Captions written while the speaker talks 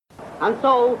And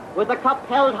so, with the cup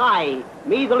held high,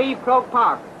 Meath will leave Croke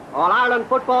Park, All-Ireland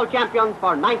football champions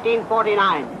for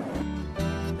 1949.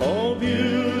 Oh,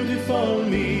 beautiful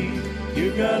Meath,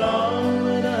 you've got all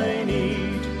that I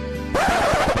need.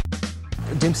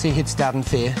 Dempsey hits Darren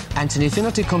Fay. Anthony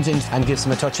Finnerty comes in and gives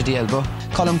him a touch of the elbow.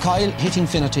 Colm Coyle hitting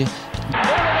Finnerty. They've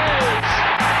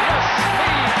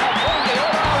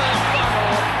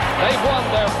won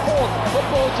their fourth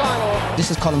football title. This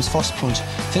is Colm's first punch.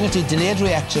 Finnerty delayed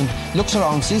reaction, looks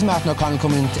around, sees Martin O'Connell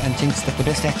coming in and thinks that the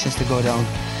best action is to go down.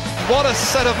 What a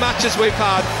set of matches we've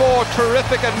had. 4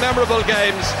 terrific and memorable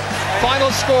games. Final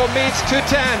score Meath 2-10,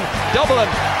 Dublin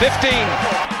 15.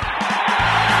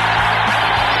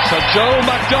 So Joe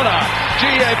McDonough,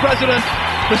 GA President,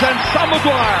 presents Sam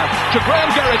Maguire to Graham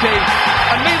Geraghty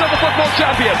and Meath are the football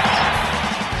champions.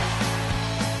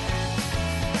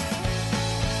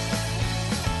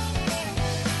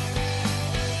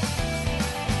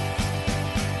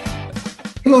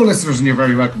 Hello listeners, and you're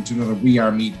very welcome to another We Are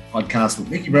Meath podcast with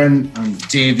Mickey Brennan and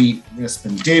Davy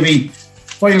Rispin. Davy,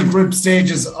 final group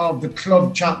stages of the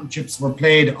club championships were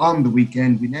played on the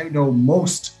weekend. We now know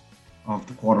most of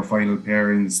the quarter-final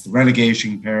pairings, the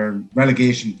relegation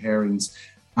pairings,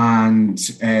 and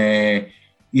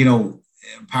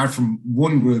apart from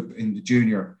one group in the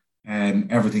junior,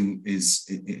 everything is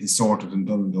sorted and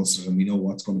done and dusted, and we know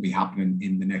what's going to be happening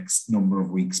in the next number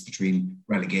of weeks between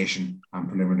relegation and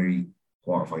preliminary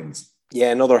quarterfinals.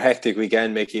 Yeah, another hectic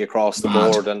weekend, Mickey, across the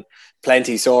board, and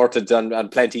plenty sorted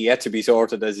and plenty yet to be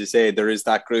sorted. As you say, there is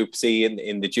that Group C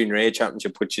in the Junior A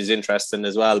Championship, which is interesting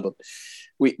as well. But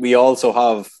we also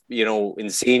have, in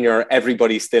senior,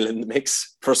 everybody still in the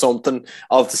mix for something.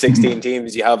 Of the 16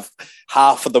 teams, you have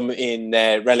half of them in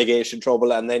relegation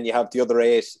trouble, and then you have the other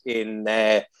 8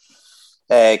 in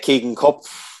Keegan Cup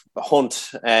hunt.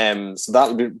 So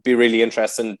that'll be really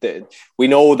interesting. We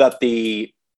know that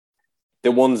the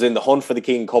ones in the hunt for the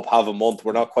Keegan Cup have a month.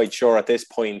 We're not quite sure at this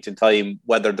point in time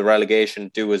whether the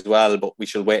relegation do as well, but we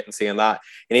shall wait and see on that.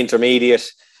 In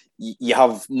intermediate, you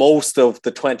have most of the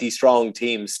 20 strong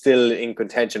teams still in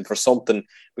contention for something,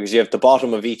 because you have the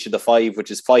bottom of each of the 5,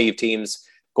 which is 5 teams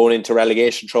going into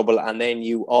relegation trouble. And then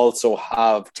you also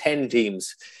have 10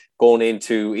 teams going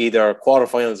into either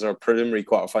quarterfinals or preliminary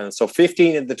quarterfinals. So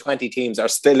 15 of the 20 teams are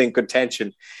still in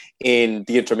contention in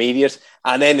the intermediate.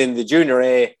 And then in the Junior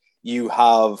A, you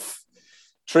have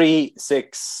 3,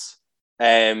 6,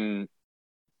 10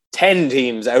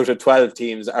 teams out of 12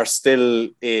 teams are still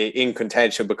in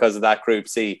contention because of that Group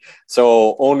C.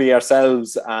 So only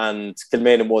ourselves and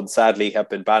Kilmainham Wood, sadly, have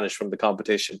been banished from the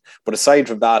competition. But aside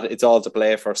from that, it's all to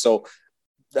play for. So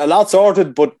a lot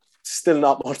sorted, but still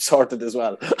not much sorted as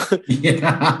well.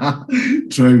 Yeah,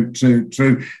 true.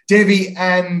 Davy,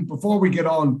 before we get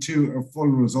on to our full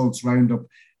results roundup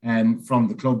from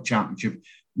the club championship,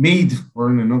 Meath were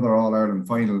in another All-Ireland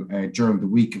final during the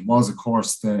week. It was, of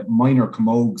course, the minor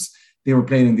Camogues. They were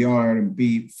playing in the All-Ireland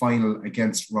B final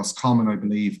against Roscommon, I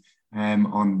believe,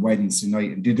 on Wednesday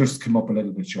night. And they just come up a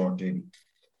little bit short, Davy.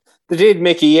 They did,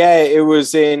 Mickey. Yeah, it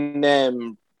was in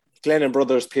Glennon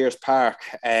Brothers Pierce Park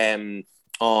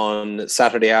on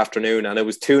Saturday afternoon, and it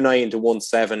was 2-9 to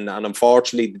 1-7. And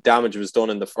unfortunately, the damage was done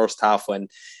in the first half when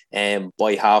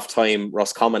by half time,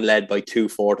 Roscommon led by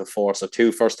 2-4 to 4. So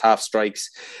 2 first half strikes.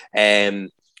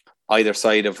 Either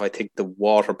side of, I think, the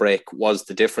water break was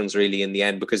the difference really in the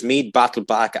end, because Meath battled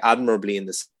back admirably in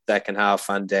the second half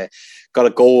and got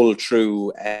a goal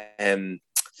through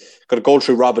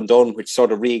Robin Dunn, which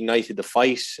sort of reignited the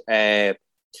fight.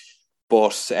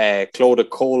 But Clodagh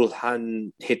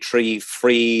Colehan hit 3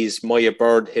 frees, Moya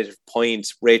Bird hit a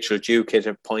point, Rachel Duke hit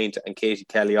a point, and Katie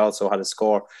Kelly also had a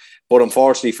score. But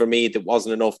unfortunately for me, that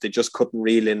wasn't enough. They just couldn't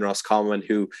reel in Roscommon,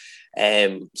 who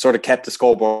sort of kept the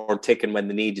scoreboard ticking when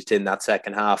they needed to in that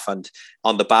second half. And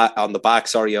on the back of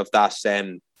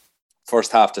that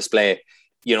first half display,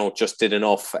 just did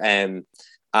enough. And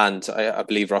I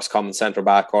believe Roscommon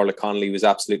centre-back, Orla Connolly, was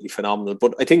absolutely phenomenal.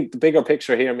 But I think the bigger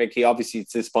picture here, Mickey, obviously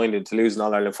it's disappointing to lose an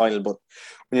All-Ireland final, but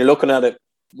when you're looking at it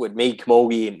with Meath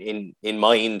Camogie in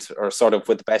mind, or sort of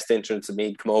with the best interests of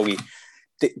Meath Camogie,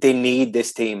 they need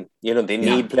this team. They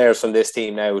need players from this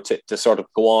team now to sort of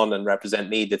go on and represent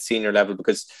Meath at senior level,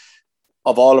 because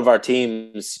of all of our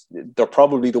teams, they're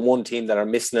probably the one team that are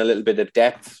missing a little bit of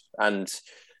depth and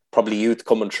probably youth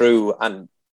coming through. And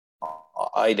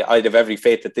I'd have every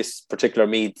faith that this particular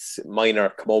Meath's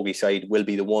minor Camogie side will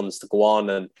be the ones to go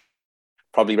on and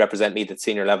probably represent Meath at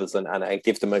senior levels and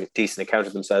give them a decent account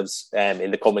of themselves in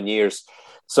the coming years.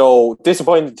 So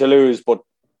disappointed to lose, but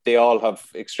they all have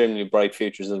extremely bright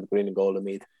futures in the green and gold of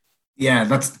Meath. Yeah,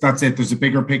 that's it. There's a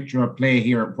bigger picture at play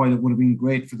here. While it would have been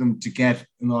great for them to get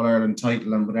an All-Ireland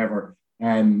title and whatever,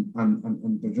 and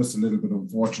they're just a little bit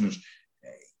unfortunate.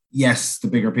 Yes, the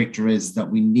bigger picture is that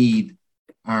we need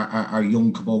our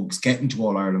young camogues getting to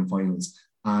All-Ireland finals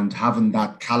and having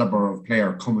that calibre of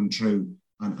player coming through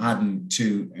and adding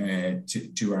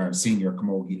to our senior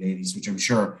camogie ladies, which I'm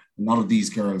sure a lot of these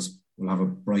girls will have a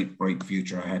bright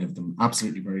future ahead of them.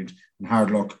 Absolutely brilliant, and hard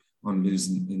luck on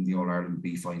losing in the All-Ireland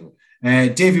B final.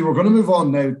 Davy, we're going to move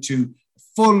on now to a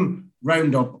full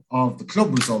roundup of the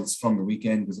club results from the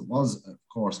weekend, because it was, of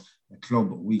course, a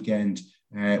club weekend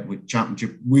with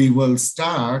championship. We will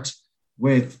start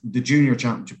with the junior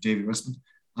championship, Davy Rispin,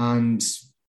 and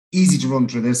easy to run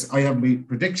through this. I have my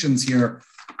predictions here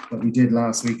that we did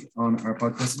last week on our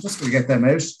podcast. I'm just going to get them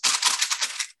out.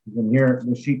 You can hear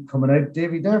the sheet coming out,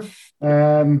 Davy, there.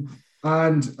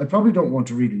 And I probably don't want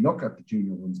to really look at the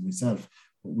junior ones myself,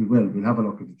 but we will. We'll have a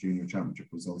look at the junior championship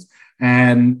results.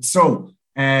 So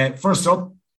first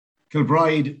up,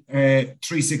 Kilbride,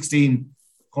 316,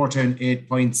 Cortown 8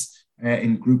 points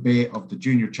in Group A of the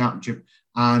junior championship.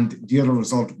 And the other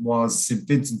result was St.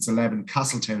 Vincent's 11,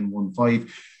 Castletown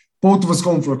 1-5. Both of us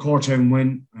going for a Cortown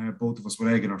win, both of us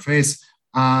with egg in our face.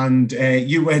 And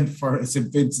you went for a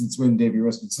St. Vincent's win, Davy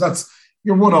Rispin. So that's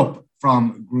your one up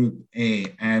from Group A.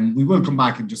 And we will come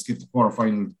back and just give the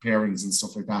quarterfinal pairings and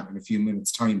stuff like that in a few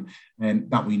minutes' time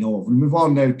that we know of. We'll move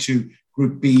on now to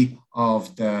Group B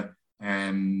of the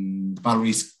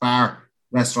Ballyreese Bar,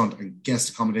 Restaurant and Guest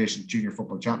Accommodation Junior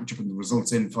Football Championship, and the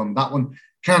results in from that one.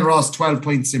 Carnaross 12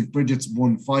 points, St. Bridget's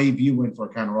 1-5. You went for a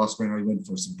Carnaross win, I went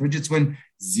for St. Bridget's win.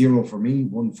 0 for me,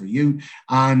 1 for you.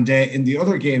 And in the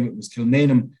other game, it was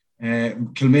Kilmainham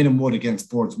Wood against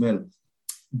Boardsmill.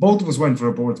 Both of us went for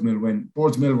a Boardsmill win.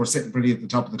 Boardsmill were sitting pretty at the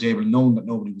top of the table, knowing that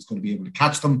nobody was going to be able to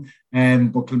catch them.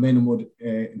 But Kilmainham Wood,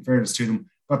 in fairness to them,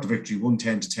 got the victory,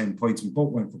 110 to 10 points. We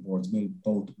both went for Boardsmill.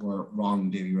 Both were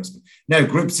wrong, Davy Rispin. Now,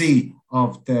 Group C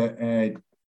of the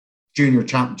Junior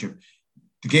Championship.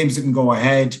 The games didn't go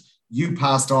ahead. You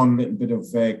passed on a little bit of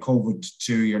COVID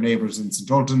to your neighbours in St.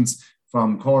 Ultan's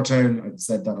from Cortown. I've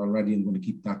said that already. I'm going to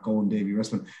keep that going, Davy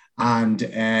Rispin.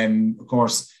 And, of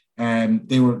course,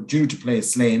 they were due to play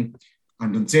Slane,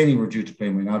 and Dunsany were due to play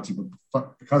Moynalty,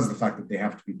 but because of the fact that they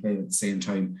have to be played at the same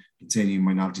time, Dunsany and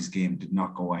Moynalty's game did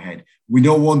not go ahead. We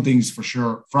know one thing's for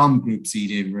sure from Group C,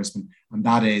 Davy Rispin, and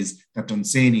that is that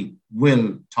Dunsany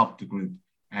will top the group.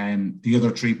 The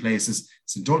other three places,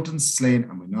 St. Ultan's, Slane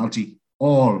and Moynalty,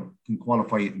 all can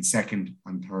qualify in second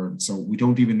and third. So we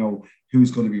don't even know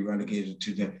who's going to be relegated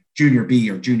to the Junior B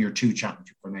or Junior 2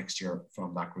 championship for next year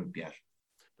from that group yet.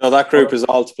 No, that group is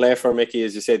all to play for, Mickey.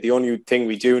 As you said, the only thing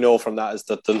we do know from that is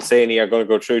that Dunsany are going to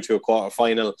go through to a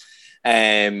quarter-final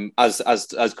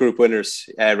as group winners,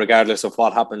 regardless of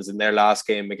what happens in their last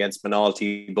game against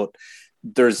Moynalty. But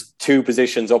there's 2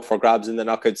 positions up for grabs in the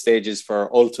knockout stages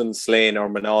for Ultan, Slane or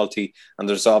Moynalty, and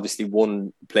there's obviously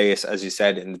one place, as you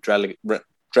said, in the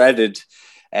dreaded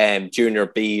Junior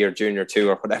B or Junior 2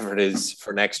 or whatever it is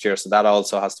for next year. So that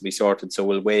also has to be sorted. So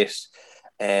we'll wait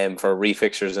for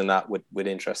refixtures in that with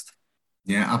interest.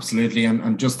 Yeah, absolutely.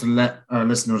 And just to let our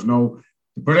listeners know,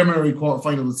 the preliminary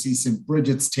quarterfinal will see St.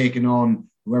 Bridget's taking on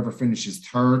whoever finishes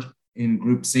third in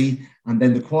Group C, and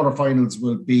then the quarterfinals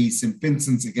will be St.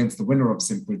 Vincent's against the winner of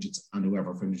St. Bridget's and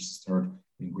whoever finishes third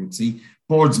in Group C.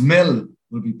 Boardsmill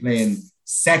will be playing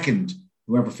second,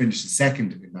 whoever finishes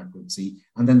second in that Group C,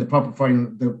 and then the proper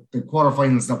final, the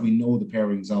quarterfinals that we know the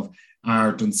pairings of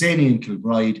are Dunsany and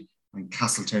Kilbride and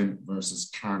Castletown versus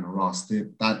Carnaross.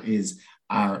 That is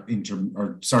our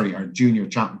junior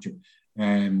championship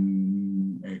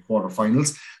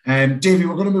quarterfinals. Davy,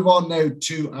 we're going to move on now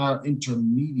to our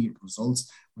intermediate results,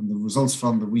 and the results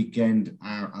from the weekend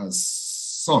are as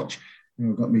such.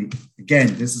 Got me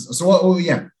again. This is so. Oh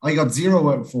yeah, I got 0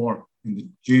 out of 4 in the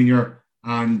junior,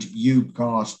 and you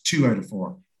got 2 out of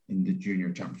 4 in the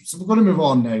junior championship. So we're going to move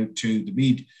on now to the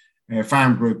Meath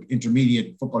Farm Group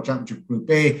Intermediate Football Championship Group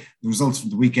A. The results from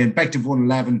the weekend: Bective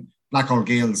 1-11. Blackhall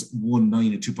Gales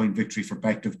 1-9, a 2-point victory for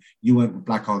Bective. You went with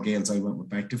Blackhall Gales, I went with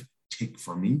Bective. Tick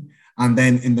for me. And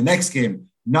then in the next game,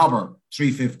 Nobber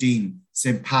 3-15,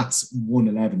 St. Pat's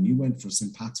 1-11. You went for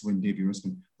St. Pat's win, Davy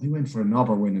Rispin. I went for a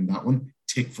Nobber win in that one.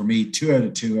 Tick for me. 2 out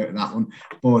of 2 out of that one.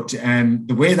 But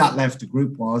the way that left the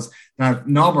group was that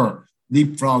Nobber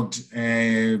leapfrogged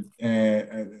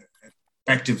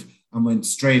Bective and went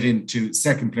straight into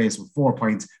second place with 4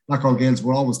 points. Blackhall Gales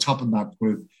were always topping that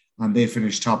group, and they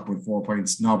finished top with 4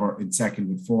 points. Nobber in second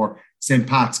with 4. St.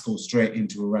 Pat's go straight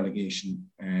into a relegation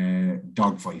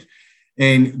dogfight.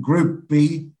 In Group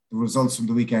B, the results from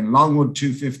the weekend. Longwood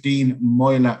 215,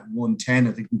 Moyla 110.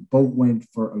 I think we both went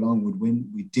for a Longwood win.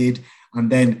 We did. And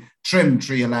then Trim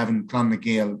 311,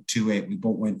 Clonmagale 2-8. We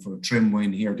both went for a Trim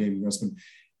win here, Davy Rispin.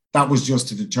 That was just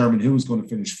to determine who was going to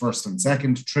finish first and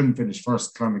second. Trim finished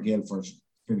first, Clonmagale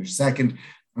finished second.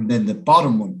 And then the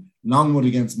bottom one, Longwood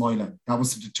against Moyla, that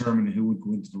was to determine who would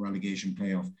go into the relegation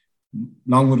playoff.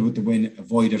 Longwood with the win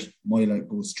avoided. Moyla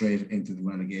goes straight into the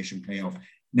relegation playoff.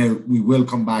 Now we will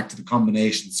come back to the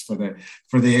combinations for the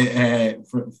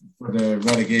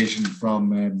relegation from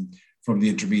the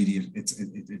intermediate. It's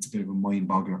a bit of a mind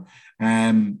boggler.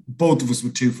 Both of us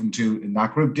with 2 from 2 in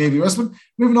that group. Davy Rispin.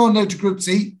 Moving on now to Group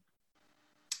C.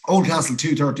 Oldcastle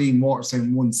 213,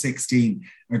 Waterstown 116.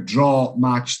 A draw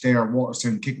match there.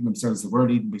 Waterstown kicking themselves. They were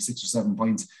leading by 6 or 7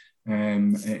 points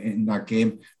in that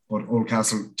game. But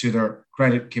Oldcastle, to their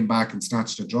credit, came back and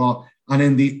snatched a draw. And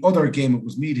in the other game, it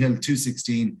was Meadhill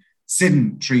 216,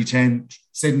 Sidon 310.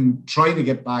 Sidon trying to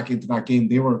get back into that game.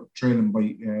 They were trailing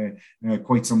by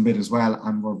quite some bit as well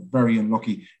and were very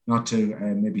unlucky not to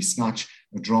maybe snatch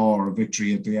a draw or a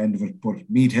victory at the end of it.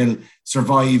 But Meadhill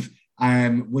survive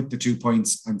with the 2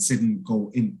 points and Sidon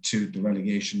go into the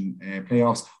relegation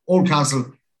playoffs.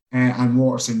 Oldcastle and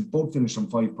Waterstown both finished on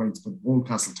 5 points, but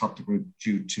Oldcastle topped the group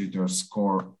due to their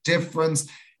score difference.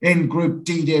 In Group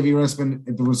D, Davy Rispin,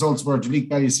 the results were Duleek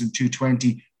Bellewstown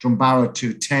 220, Drumbarra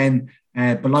 210,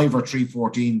 Ballivor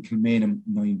 314, Kilmainham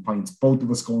 9 points. Both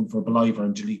of us going for Ballivor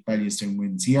and Duleek Bellewstown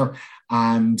wins here.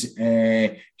 And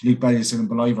Duleek Bellewstown and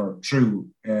Ballivor through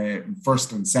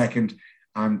first and second,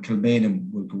 and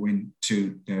Kilmainham will go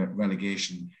into the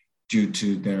relegation due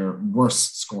to their worse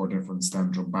score difference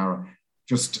than Drumbarra.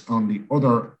 Just on the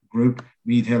other group,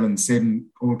 Meadhill and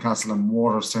Sidon, Oldcastle and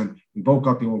Waterstown. We both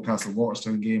got the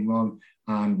Oldcastle-Waterstown game wrong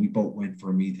and we both went for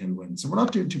a Meadhill win. So we're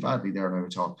not doing too badly there now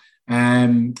at all.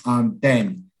 And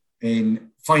then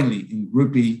finally in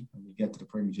Group E, and we get to the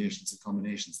permutations and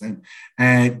combinations then,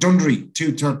 Dundry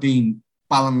 213,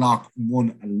 Ballinlough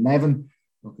 111.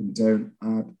 Looking down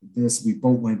at this, we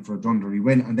both went for a Dundry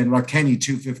win. And then Rathkenny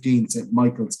 215, St.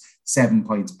 Michael's 7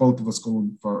 points. Both of us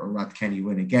going for a Rathkenny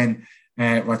win again.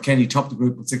 Rathkenny topped the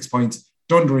group with 6 points.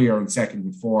 Dundry are in second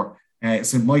with 4.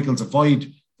 St. Michael's avoid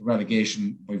the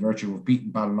relegation by virtue of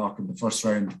beating Ballinlough in the first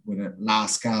round with a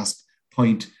last gasp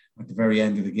point at the very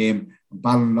end of the game. And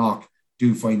Ballinlough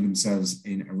do find themselves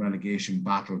in a relegation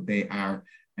battle. They are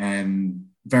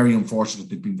very unfortunate.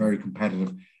 They've been very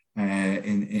competitive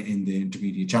in the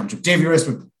intermediate championship. Davy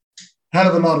Rispin, hell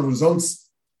of a lot of results,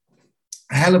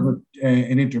 hell of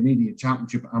an intermediate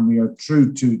championship, and we are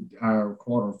through to our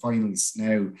quarterfinals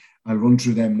now. I'll run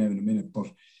through them now in a minute, but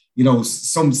you know,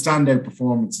 some standout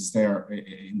performances there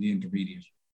in the intermediate.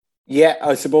 Yeah,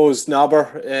 I suppose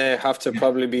Nobber have to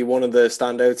probably be one of the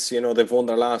standouts. You know, they've won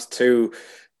their last 2,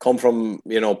 come from,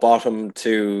 you know, bottom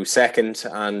to second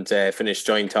and finished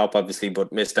joint top, obviously,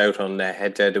 but missed out on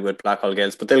head-to-head with Blackhall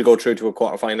Gaels. But they'll go through to a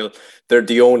quarterfinal. They're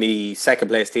the only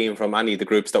second-place team from any of the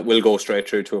groups that will go straight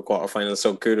through to a quarterfinal,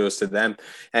 so kudos to them.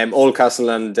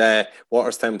 Oldcastle and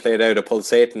Waterstown played out a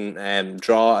pulsating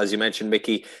draw, as you mentioned,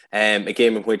 Mickey, a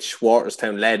game in which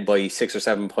Waterstown led by 6 or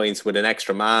 7 points with an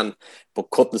extra man, but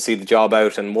couldn't see the job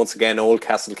out. And once again,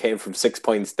 Oldcastle came from 6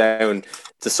 points down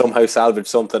to somehow salvage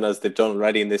something, as they've done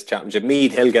already in this championship.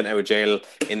 Meadhill getting out of jail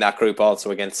in that group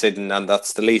also against Sidon, and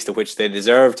that's the least of which they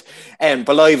deserved.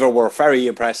 Ballivor were very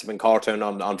impressive in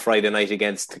Cortown on Friday night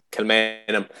against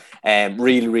Kilmainham.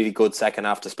 Really, really good second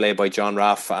half display by John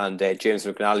Raff and James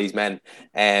McNally's men.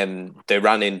 They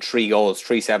ran in 3 goals,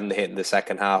 3-7 to hit in the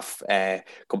second half,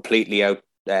 completely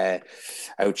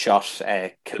outshot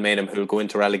Kilmainham, who will go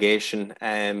into relegation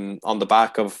on the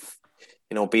back of,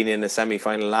 you know, being in a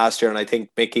semi-final last year. And I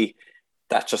think, Mickey,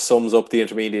 that just sums up the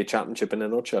intermediate championship in a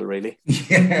nutshell, really.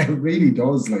 Yeah, it really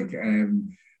does. Like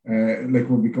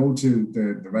when we go to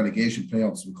the relegation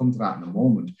playoffs, we'll come to that in a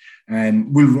moment.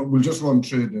 And we'll just run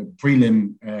through the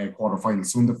prelim quarterfinals.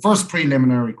 So in the first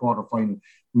preliminary quarterfinal,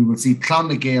 we will see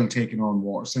Clonmagale taking on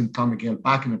Waterstown. Clonmagale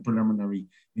back in a preliminary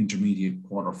intermediate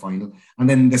quarterfinal. And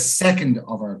then the second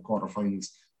of our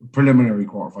preliminary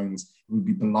quarterfinals, will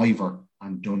be Ballivor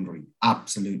and Dundry.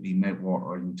 Absolutely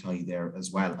mouth-watering tie there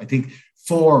as well. I think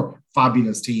 4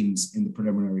 fabulous teams in the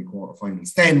preliminary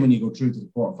quarterfinals. Then when you go through to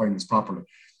the quarterfinals properly,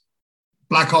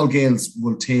 Blackhall Gaels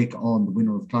will take on the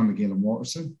winner of Clonmagale and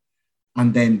Waterstown.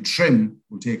 And then Trim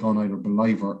will take on either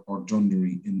Ballivor or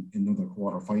Dundry in another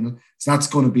quarterfinal. So that's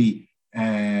going to be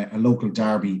a local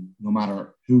derby, no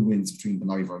matter who wins between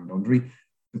Ballivor and Dundry.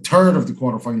 The third of the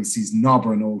quarterfinals sees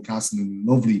Nobber and Oldcastle in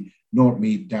a lovely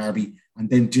Northmead derby, and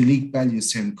then Duleek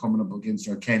Bellewstown coming up against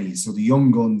Rathkenny. So the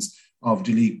young guns of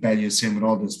Duleek Bellewstown with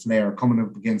all this flair coming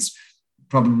up against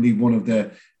probably one of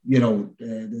the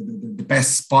the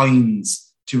best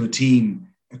spines to a team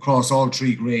across all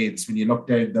three grades. When you look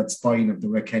down that spine of the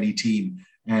Rathkenny team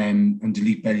and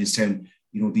Delete Bellewstown,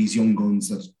 these young guns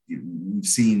that we've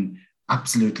seen,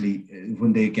 absolutely,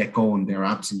 when they get going, they're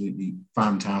absolutely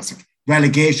fantastic.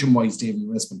 Relegation-wise, David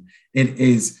Rispin, it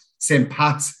is St.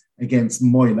 Pat's against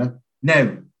Moyla.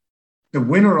 Now, the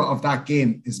winner of that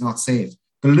game is not saved.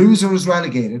 The loser is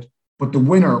relegated, but the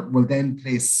winner will then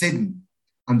play Sidon,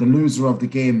 and the loser of the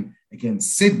game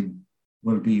against Sidon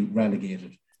will be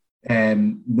relegated.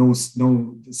 No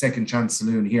second chance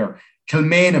saloon here.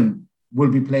 Kilmainham will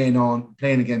be playing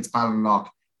against Ballinlough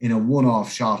in a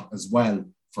one-off shot as well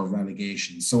for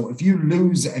relegation. So if you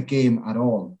lose a game at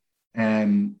all,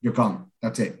 you're gone.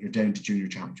 That's it. You're down to junior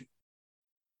championship.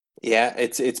 Yeah,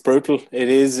 it's brutal.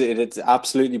 It's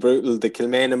absolutely brutal. The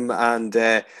Kilmainham and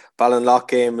Ballinlough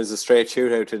game is a straight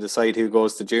shootout to decide who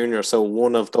goes to junior. So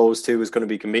one of those two is going to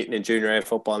be competing in junior A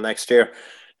football next year.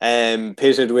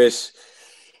 Pitted with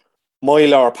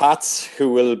Moyla or Pats, who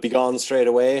will be gone straight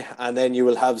away, and then you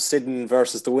will have Sidon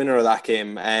versus the winner of that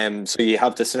game. So you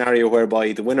have the scenario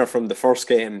whereby the winner from the first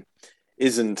game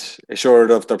isn't assured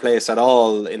of their place at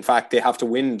all. In fact, they have to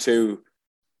win 2,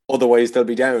 otherwise they'll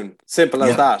be down. Simple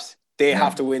as that. They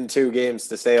have to win 2 games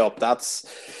to stay up.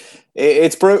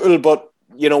 It's brutal, but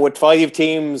with 5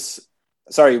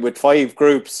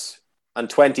 groups and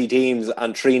 20 teams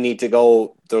and 3 need to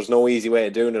go, there's no easy way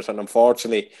of doing it, and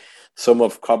unfortunately some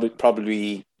have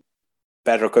probably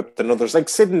better equipped than others. Like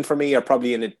Sidon, for me, are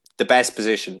probably in the best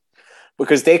position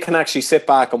because they can actually sit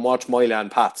back and watch Moyla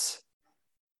and Pats.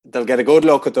 They'll get a good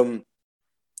look at them.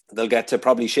 They'll get to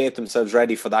probably shape themselves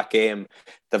ready for that game.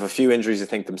 They have a few injuries, I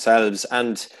think, themselves,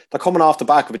 and they're coming off the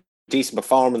back of a decent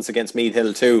performance against Meath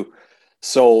Hill too.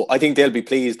 So I think they'll be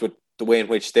pleased with the way in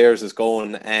which theirs is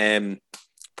going.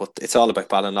 But it's all about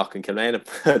Ballinlough and Kilmainham,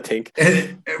 I think.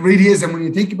 It really is. And when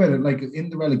you think about it, like in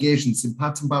the relegation, St.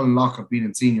 Pat's and Ballinlough have been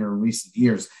in senior in recent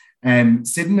years.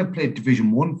 Sidon have played Division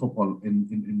 1 football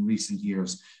in recent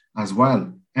years as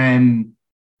well. It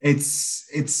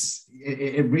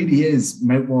really is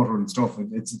mouthwater and stuff.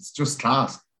 It's just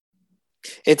class.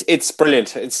 It's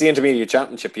brilliant. It's the intermediate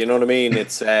championship. You know what I mean?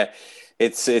 It's a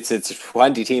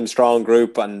 20-team strong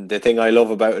group, and the thing I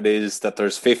love about it is that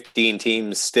there's 15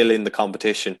 teams still in the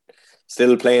competition,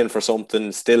 still playing for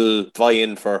something, still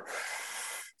vying for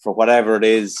whatever it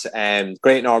is.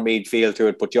 Great Normead feel to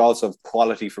it, but you also have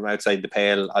quality from outside the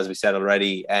pale, as we said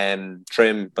already.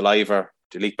 Trim, Beliver,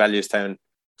 Delete Bellewstown,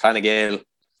 Clanagale.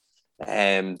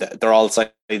 They're all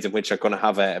sides in which are going to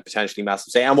have a potentially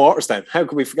massive say. And Waterstown, how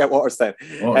could we forget Waterstown?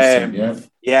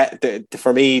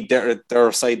 For me, they're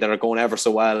a side that are going ever so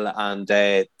well, and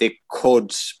they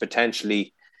could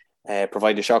potentially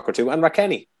provide a shock or two. And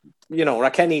Rathkenny,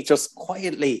 Rathkenny just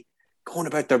quietly going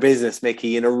about their business,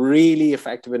 Mickey, in a really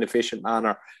effective and efficient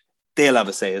manner. They'll have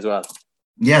a say as well.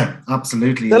 Yeah,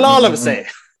 absolutely. They'll all have a say.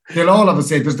 They'll all have a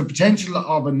say. There's the potential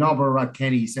of a Nobber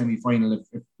Rathkenny semi-final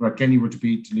if Rathkenny were to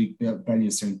beat Delete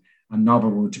Bellewstown and Nobber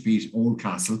were to beat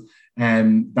Oldcastle.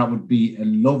 That would be a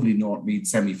lovely Northmead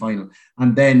semi-final.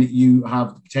 And then you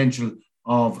have the potential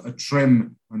of a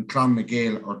Trim and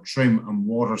Clonmagale or Trim and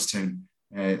Waterstown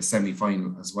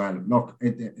semi-final as well. Look,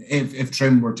 if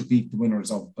Trim were to beat the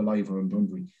winners of Beliver and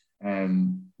Dundry,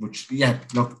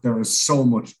 there is so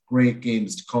much great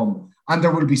games to come. And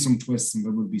there will be some twists and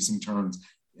there will be some turns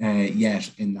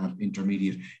yet in that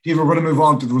intermediate. Dave, we're going to move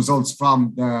on to the results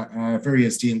from the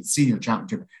Ferrier Steel Senior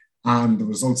Championship, and the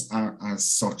results are as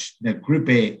such. Now, Group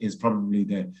A is probably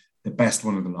the best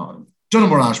one of the lot.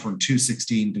 Donaghmore Ashbourne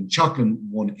 2-16, Dunshaughlin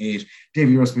 1-8.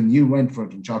 Davy Russman, you went for a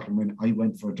Dunshaughlin win. I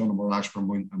went for a Donaghmore Ashbourne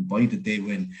win, and boy did they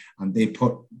win. And they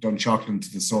put Dunshaughlin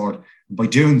to the sword. And by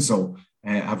doing so,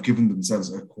 have given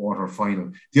themselves a quarter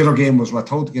final. The other game was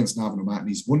Ratoath against Navan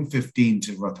O'Mahony's, 1-15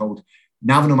 to Ratoath.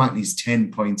 Navan O'Mahony's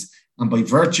 10 points. And by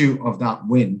virtue of that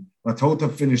win, Ratoath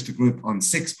have finished the group on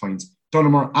 6 points.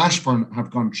 Donaghmore Ashbourne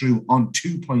have gone through on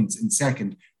 2 points in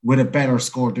second with a better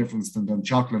score difference than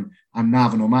Dunshaughlin and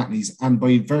Navan O'Mahony's. And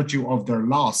by virtue of their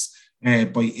loss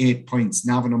by 8 points,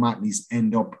 Navan O'Mahony's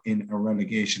end up in a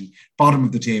relegation, bottom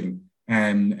of the table,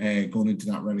 going into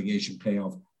that relegation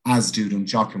playoff, as do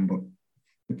Dunshaughlin. But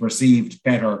the perceived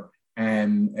better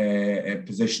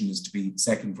position is to be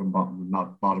second from bottom,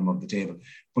 not bottom of the table.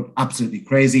 But absolutely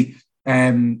crazy.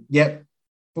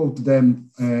 Both of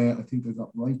them, I think I got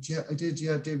right. Yeah, I did.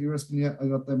 Yeah, Davy Ruspin, yeah, I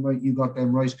got them right. You got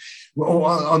them right. Well,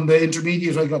 on the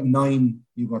intermediate, I got 9.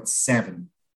 You got 7.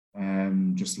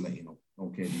 Just to let you know.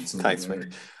 Okay. So, thanks,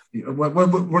 mate.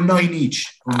 We're 9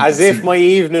 each. As if my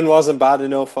evening wasn't bad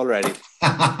enough already.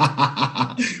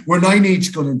 We're 9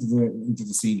 each going into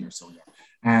the senior. So yeah.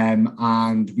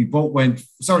 And we both went,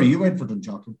 you went for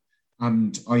Dunshaughlin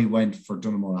and I went for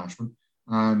Donaghmore Ashburn,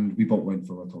 and we both went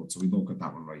for Ratoath, so we both got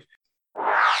that one right.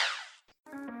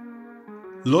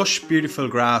 Lush, beautiful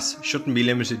grass shouldn't be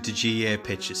limited to GAA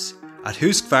pitches. At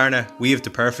Husqvarna, we have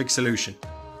the perfect solution.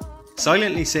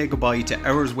 Silently say goodbye to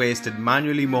hours wasted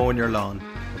manually mowing your lawn,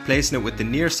 replacing it with the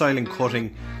near-silent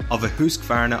cutting of a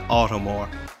Husqvarna Automower.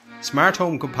 Smart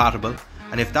home compatible,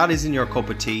 and if that isn't your cup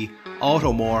of tea,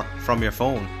 Automower from your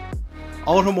phone.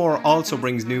 Automower also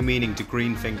brings new meaning to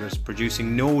green fingers,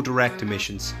 producing no direct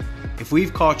emissions. If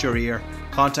we've caught your ear,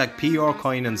 contact PR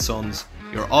Coyne & Sons,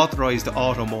 your authorised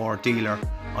Automower dealer,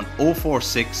 on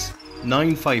 046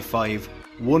 955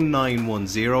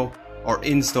 1910 or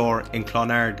in-store in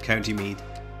Clonard, County Meath.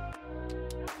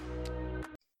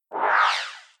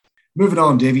 Moving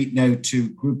on, Davy, now to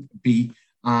Group B.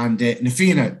 And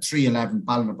Nafina 3-11,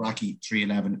 Ballinabrackey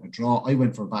 3-11, a draw. I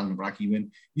went for a Ballinabrackey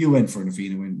win. You went for a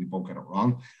Nafina win. We both got it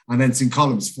wrong. And then St.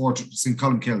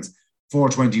 Columkills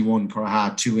 4-21,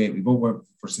 Curraha 2-8. We both went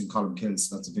for St. Columkills.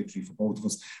 So that's a victory for both of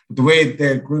us. But the way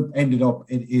the group ended up,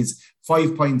 it is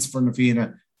 5 points for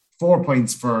Nafina, 4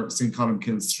 points for St.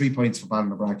 Columkills, 3 points for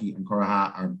Ballinabrackey, and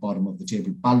Curraha are bottom of the table.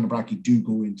 Ballinabrackey do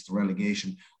go into the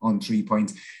relegation on 3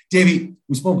 points. Davy,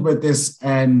 we spoke about this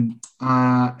in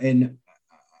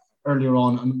earlier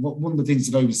on, and one of the things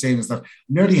that I was saying is that I'm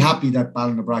nearly happy that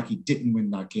Ballinabrackey didn't win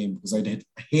that game, because I'd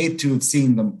hate to have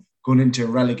seen them going into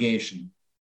relegation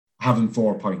having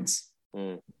 4 points.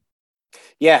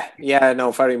 Yeah,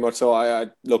 no, very much so.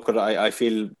 I look at it, I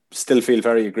still feel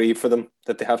very aggrieved for them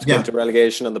that they have to go into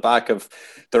relegation on the back of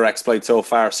their exploit so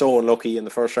far. So unlucky in the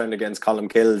first round against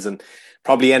Columkills, and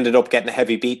probably ended up getting a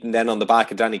heavy beating then on the back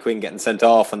of Danny Quinn getting sent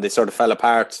off, and they sort of fell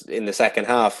apart in the second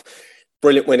half.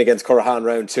 Brilliant win against Curraha in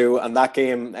round 2, and that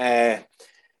game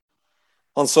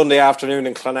on Sunday afternoon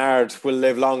in Clonard will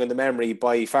live long in the memory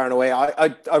by far and away. I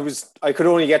could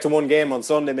only get to one game on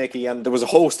Sunday, Mickey, and there was a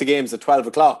host of games at 12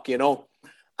 o'clock, you know.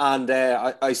 And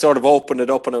I sort of opened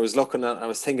it up and I was looking at, I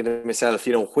was thinking to myself,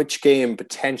 you know, which game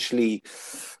potentially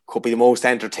could be the most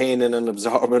entertaining and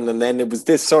absorbing. And then it was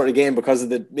this sort of game because of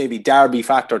the maybe derby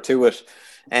factor to it.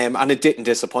 And it didn't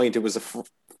disappoint. It was a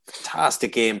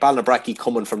fantastic game. Ballinabrackey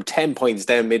coming from 10 points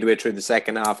down midway through the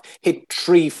second half, hit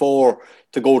 3-4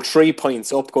 to go 3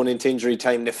 points up going into injury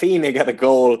time. Nafina got a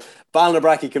goal.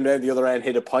 Ballinabrackey came down the other end,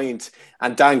 hit a point,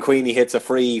 and Dan Queenie hits a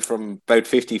free from about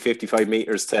 55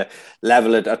 metres to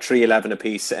level it at 3-11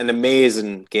 apiece. An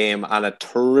amazing game and a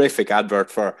terrific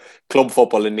advert for club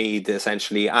football in Meath,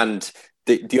 essentially, and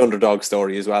the underdog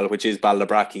story as well, which is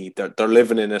Ballinabrackey. They're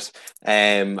living in it,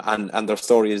 and their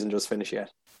story isn't just finished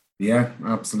yet. Yeah,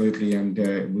 absolutely. And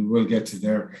we will get to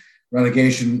their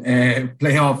relegation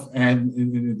playoff and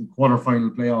in the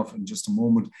quarter-final playoff in just a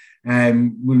moment.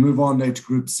 We'll move on now to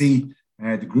Group C,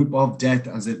 the group of death,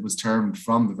 as it was termed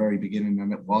from the very beginning,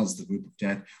 and it was the group of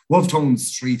death.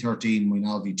 Wolftones 3-13,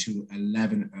 Moynalvey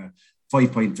 2-11,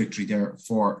 5-point victory there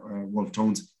for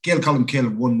Wolftones. Gael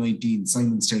Columkill 1-19,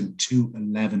 Simonstown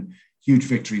 2-11. Huge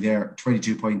victory there,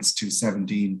 22 points to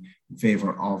 17 in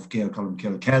favour of Gael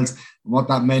Columkill Kells. And what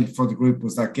that meant for the group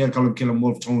was that Gael Columkill and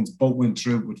Wolftones both went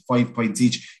through with 5 points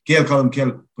each. Gael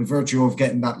Columkill, by virtue of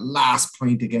getting that last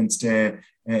point against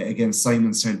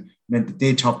Simonstown, meant that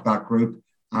they topped that group,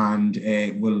 and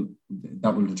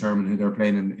that will determine who they're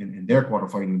playing in their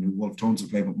quarterfinal and who Wolftones will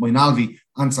play. But Moynalvey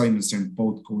and Simonstown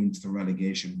both go into the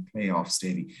relegation playoffs,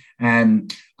 Davy.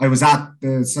 I was at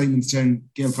the Simonstown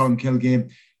Gael Columkill game.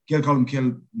 Gael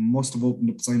Columkill must have opened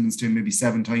up Simonstown maybe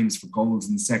 7 times for goals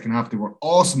in the second half. They were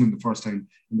awesome in the first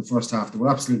half. They were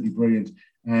absolutely brilliant.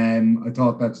 I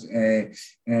thought that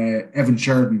Evan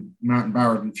Sheridan, Martin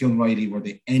Barrett and Fionn Riley were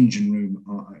the engine room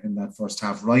in that first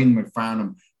half. Ryan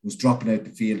McFarnham was dropping out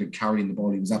the field and carrying the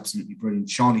ball. He was absolutely brilliant.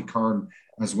 Shawnee Kern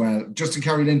as well. Justin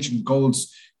Carey Lynch in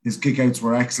goals. His kickouts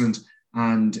were excellent.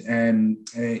 And,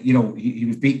 he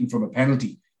was beaten from a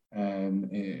penalty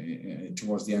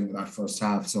towards the end of that first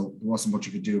half, so there wasn't much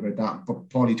you could do about that. But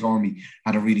Paulie Tormey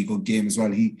had a really good game as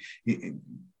well.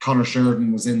 Conor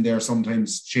Sheridan was in there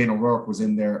sometimes. Shane O'Rourke was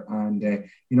in there, and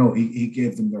he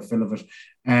gave them their fill of it.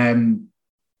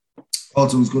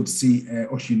 Also, it was good to see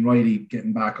Oisin Riley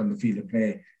getting back on the field of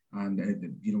play, and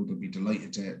they'll be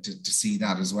delighted to see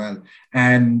that as well.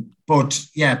 I thought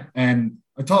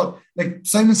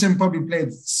Simonstown probably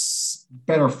played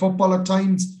better football at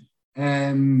times.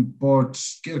 But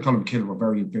Gael Columkill were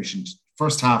very efficient.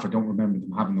 First half, I don't remember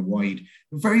them having the wide. They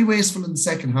were very wasteful in the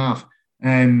second half.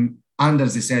 And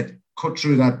as I said, cut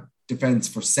through that defence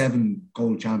for 7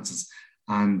 goal chances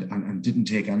and didn't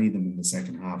take any of them in the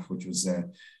second half, which was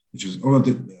which was,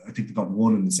 I think they got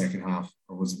one in the second half,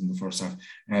 or was it in the first half?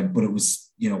 But it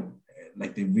was,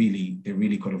 like they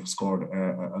really could have scored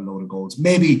a load of goals.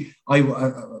 Maybe I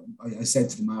said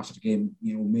to them after the game,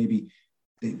 maybe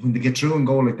when they get through and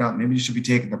goal like that, maybe they should be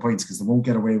taking the points, because they won't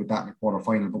get away with that in the quarter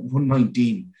final. But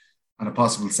 119 and a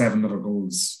possible 7 other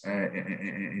goals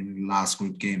in the last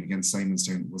group game against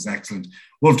Simonstown was excellent.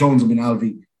 Wolfe Tones and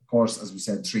Minalvi, of course, as we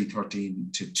said,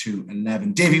 3-13 to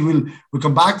 2-11. Davy, we'll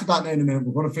come back to that now in a minute.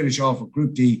 We're going to finish off with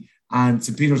Group D, and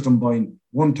St. Peter's Dunboyne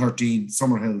 113,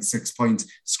 Summerhill 6 points,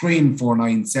 Screen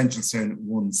 4-9, Centralstown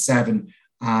 1-7.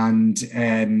 And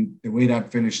the way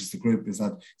that finishes the group is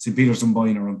that St. Peter's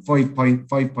Dunboyne are on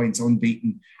 5 points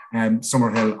unbeaten.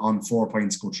 Summerhill on 4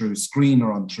 points go through. Screen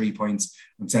are on 3 points,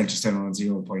 and Centralstown are on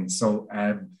 0 points. So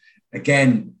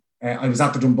again, I was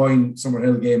at the Dunboyne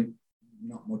Summerhill game.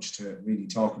 Not much to really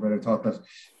talk about. I thought that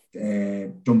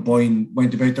Dunboyne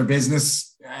went about their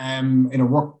business in a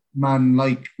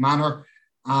workman-like manner,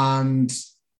 and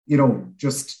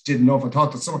just did enough. I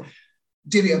thought that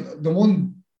the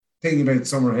one thing about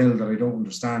Summerhill that I don't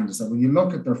understand is that when you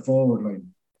look at their forward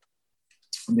line,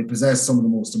 and they possess some of the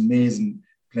most amazing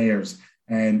players,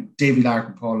 Davy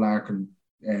Larkin, Paul Larkin,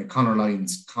 Conor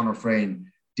Lyons, Conor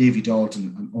Frayne, Davy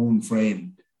Dalton, and Owen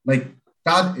Frayne. Like,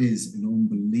 that is an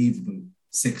unbelievable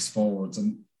 6 forwards.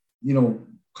 And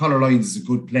Conor Lyons is a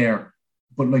good player,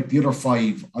 but like the other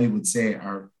 5, I would say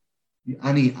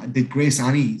they'd grace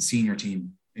any senior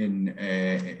team in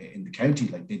the county.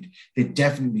 Like they'd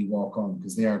definitely walk on,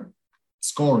 because they are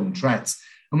scoring threats.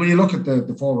 And when you look at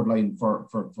the forward line for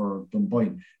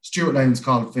Dunboyne, Stuart Lyons,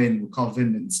 Carl Finn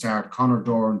didn't start, Conor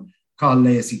Doran, Carl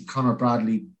Lacey, Conor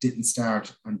Bradley didn't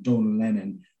start, and Donal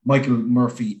Lennon, Michael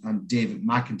Murphy and David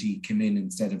McEntee came in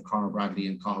instead of Conor Bradley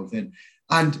and Carl Finn.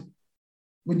 And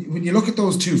when you look at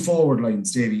those 2 forward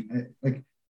lines, Davy, like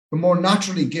the more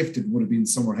naturally gifted would have been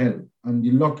Summerhill. And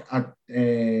you look at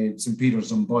St. Peter's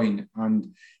Dunboyne,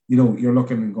 and you're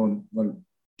looking and going, well,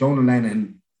 Donal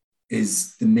Lennon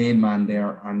is the main man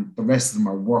there, and the rest of them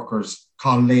are workers.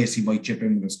 Carl Lacey might chip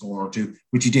in with a score or 2,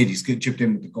 which he did. He's chipped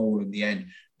in with the goal in the end.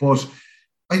 But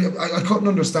I couldn't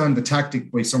understand the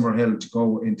tactic by Summerhill to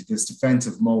go into this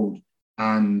defensive mode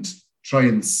and try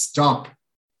and stop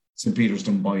St. Peter's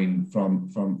Dunboyne from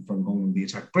going in the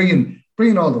attack,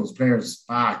 bringing all those players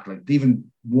back, like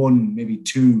even 1, maybe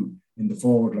 2 in the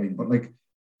forward line. But like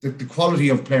the quality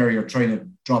of player you're trying to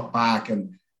drop back,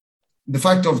 and the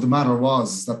fact of the matter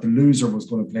was that the loser was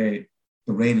going to play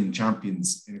the reigning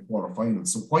champions in a quarter final.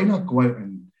 So why not go out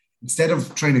and, instead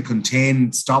of trying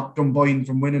to stop Dunboyne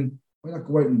from winning, why not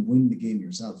go out and win the game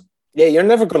yourself? Yeah, you're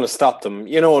never going to stop them.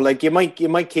 Like you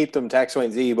might keep them to X, Y,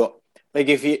 and Z, but like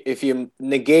if you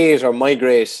negate or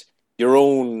migrate your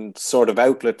own sort of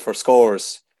outlet for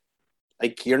scores,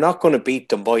 like you're not going to beat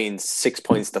Dunboyne 6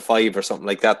 points to 5 or something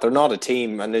like that. They're not a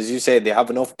team, and as you say, they have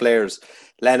enough players.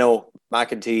 Leno,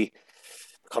 McEntee,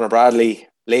 Conor Bradley,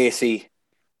 Lacey.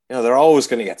 They're always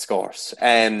going to get scores.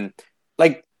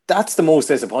 Like that's the most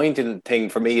disappointing thing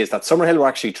for me, is that Summerhill were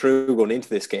actually true going into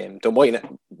this game. Dunboyne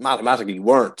mathematically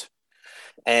weren't.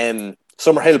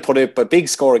 Summerhill put up a big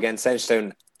score against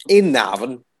Centralstown in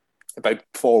Navan about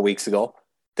 4 weeks ago.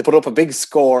 They put up a big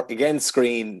score against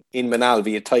Screen in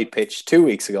Minalvi, a tight pitch, 2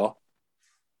 weeks ago.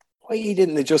 Why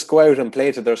didn't they just go out and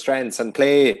play to their strengths and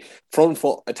play front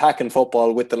foot attacking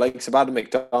football with the likes of Adam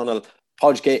McDonald,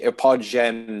 Podge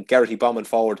Garrity bombing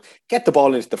forward, get the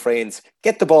ball into the Fraynes,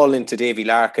 get the ball into Davy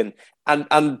Larkin,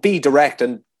 and be direct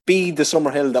and be the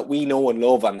Summerhill that we know and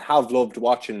love and have loved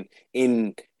watching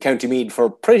in County Meath for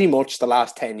pretty much the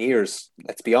last 10 years.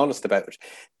 Let's be honest about it.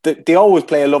 They always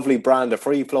play a lovely brand of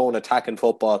free-flowing attacking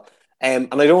football. And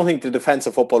I don't think the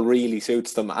defensive football really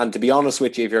suits them. And to be honest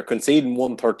with you, if you're conceding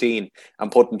 113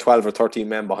 and putting 12 or 13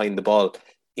 men behind the ball,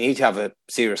 you need to have a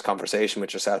serious conversation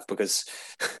with yourself, because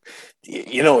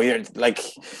you're like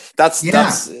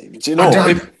and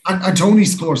Tony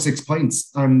scored 6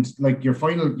 points, and like your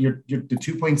the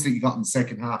 2 points that you got in the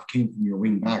second half came from your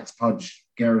wing backs, Podge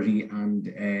Garrity and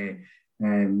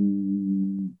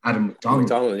Adam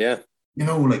McDonald. Yeah.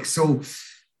 So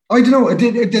I don't know.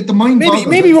 The mind.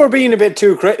 Maybe we're being a bit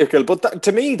too critical, but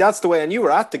to me, that's the way. And you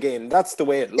were at the game. That's the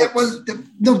way it looks. Yeah, well,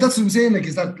 no, that's what I'm saying. Like,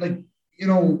 is that like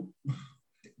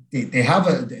They have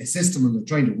a system and they're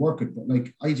trying to work it, but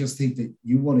like I just think that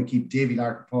you want to keep Davy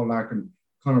Larkin, Paul Larkin,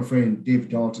 Conor Frayne, David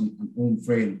Dalton, and Owen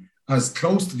Frayne as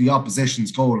close to the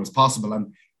opposition's goal as possible,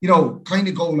 and kind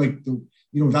of go like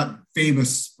that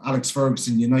famous Alex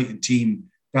Ferguson United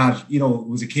team that it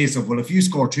was a case of, well, if you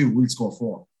score 2, we'll score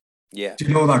 4. Yeah, do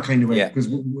you know that kind of way? Because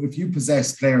if you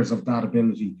possess players of that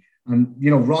ability, and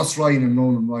Ross Ryan and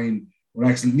Nolan Ryan were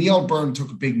excellent. Neil Byrne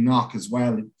took a big knock as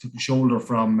well. He took a shoulder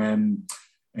from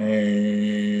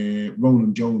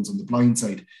Roland Jones on the blind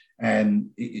side. And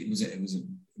it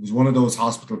was one of those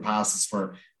hospital passes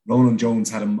where Roland Jones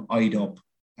had him eyed up.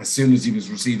 As soon as he was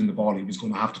receiving the ball, he was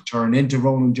going to have to turn into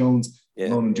Roland Jones. Yeah.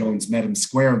 Roland Jones met him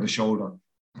square on the shoulder.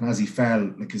 And as he fell,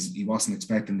 because he wasn't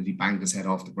expecting it, he banged his head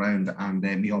off the ground, and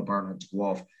Micheál Byrne had to go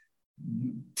off.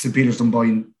 St. Peter's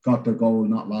Dunboyne got their goal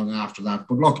not long after that.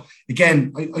 But look,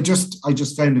 again, I just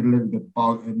found it a little bit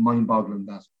mind-boggling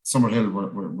that Summerhill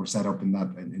were set up in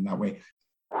that way.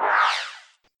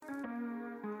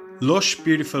 Lush,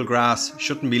 beautiful grass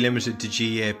shouldn't be limited to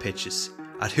GAA pitches.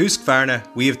 At Husqvarna,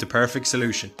 we have the perfect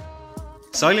solution.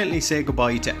 Silently say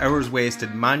goodbye to hours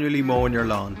wasted manually mowing your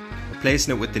lawn,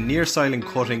 replacing it with the near-silent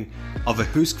cutting of a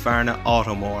Husqvarna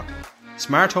Automower.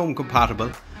 Smart home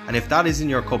compatible, and if that isn't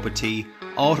your cup of tea,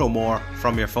 Automower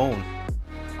from your phone.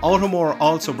 Automower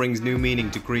also brings new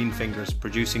meaning to green fingers,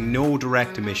 producing no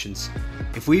direct emissions.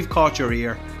 If we've caught your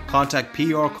ear, contact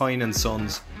PR Coyne &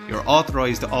 Sons, your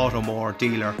authorised Automower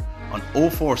dealer, on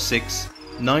 046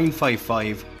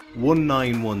 955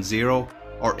 1910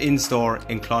 or in-store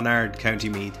in Clonard, County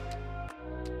Meath.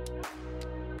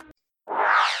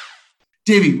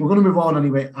 Davey, we're going to move on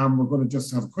anyway, and we're going to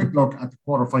just have a quick look at the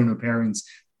quarter-final pairings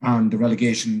and the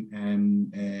relegation,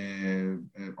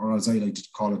 or as I like to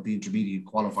call it, the intermediate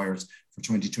qualifiers for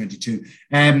 2022.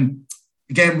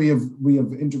 Again, we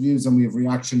have interviews and we have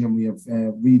reaction and we have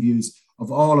reviews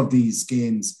of all of these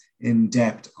games in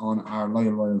depth on our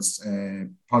Loyal Royals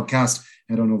podcast.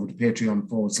 Head on over to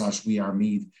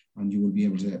Patreon.com/WeAreMeath and you will be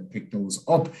able to pick those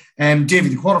up.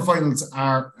 David, the quarterfinals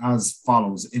are as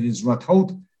follows. It is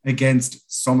Ratoath against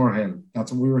Summerhill.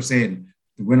 That's what we were saying.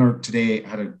 The winner today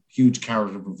had a huge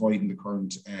carrot of avoiding the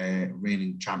current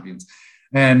reigning champions.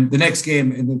 The next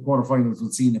game in the quarterfinals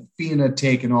will see Nafina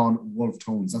taking on Wolf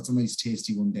Tones. That's a nice,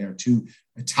 tasty one there. Two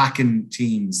attacking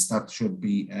teams. That should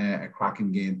be a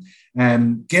cracking game.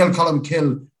 Gael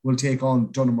Columkill will take on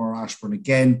Dunamore Ashburn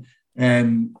again.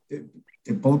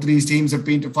 Both of these teams have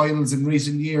been to finals in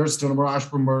recent years. Dunamore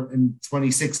Ashburn were in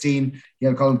 2016.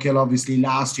 Gael Columkill obviously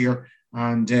last year.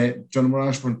 And Dunamore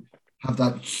Ashburn have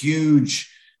that huge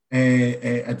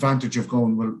advantage of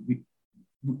going, well,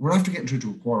 we're after getting through to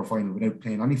a quarter-final without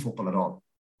playing any football at all.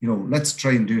 You know, let's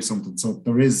try and do something. So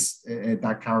there is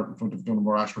that carrot in front of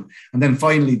Dunamore Ashburn. And then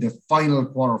finally, the final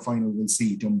quarter-final will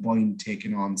see Dunboyne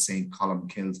taking on St.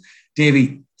 Columkills.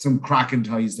 Davy, some cracking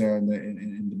ties there in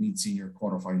the Meath Senior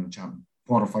quarter-finals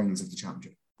of the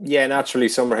championship. Yeah, naturally,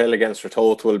 Summerhill against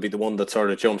Ratoath will be the one that sort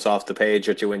of jumps off the page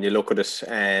at you when you look at it.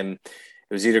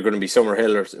 It was either going to be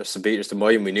Summerhill or St. Peter's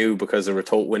Dunboyne, we knew, because of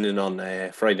Ratoath winning on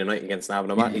Friday night against Navan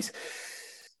O'Malley's.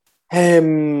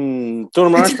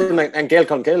 Dunamore Ashburn and Gael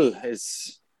Columkill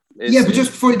is yeah, but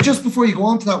just before you go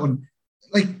on to that one,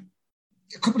 like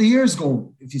a couple of years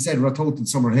ago, if you said Ratoath and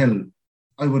Summerhill,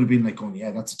 I would have been like going,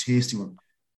 yeah, that's a tasty one.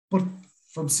 But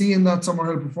from seeing that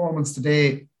Summerhill performance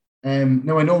today,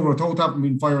 now I know Ratoath haven't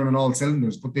been firing on all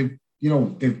cylinders, but they've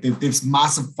this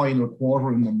massive final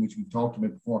quarter in them, which we've talked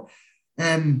about before.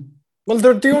 Well,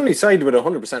 they're the only side with a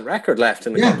 100% record left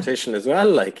in the competition as well.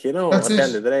 Like, you know, at the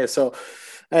end of the day, so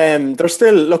they're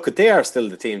still they are still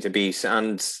the team to beat.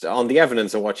 And on the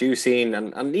evidence of what you've seen,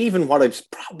 and even what I've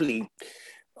probably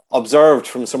observed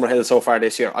from Summerhill so far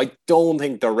this year, I don't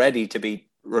think they're ready to beat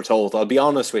Ratoath. I'll be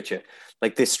honest with you.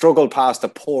 Like, they struggled past a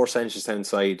poor Seneschalstown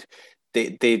side.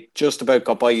 They just about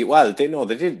got by. Well, they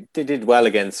did well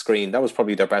against Skryne. That was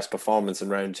probably their best performance in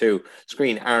round two.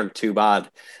 Skryne aren't too bad.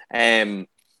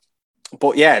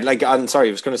 But yeah, like, I'm sorry,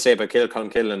 I was going to say about Gael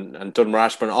Columkill and Dunamore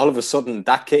Ashburn, all of a sudden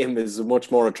that game is a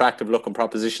much more attractive looking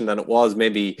proposition than it was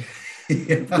maybe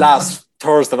last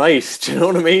Thursday night. Do you know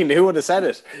what I mean? Who would have said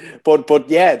it? But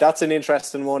yeah, that's an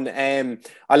interesting one. I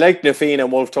like Nafina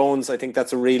and Wolf Tones. I think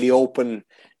that's a really open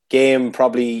game.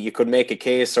 Probably you could make a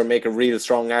case or make a real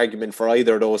strong argument for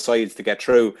either of those sides to get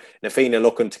through. Nafina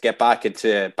looking to get back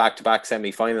into back-to-back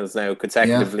semi-finals now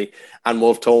consecutively, and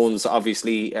Wolf Tones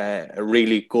obviously a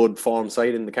really good form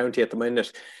side in the county at the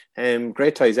minute.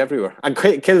 Great ties everywhere. And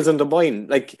Kills and Dunboyne,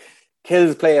 like,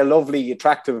 Kills play a lovely,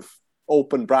 attractive,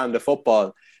 open brand of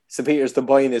football. St. Peter's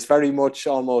Dunboyne is very much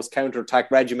almost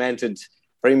counter-attack regimented,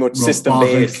 very much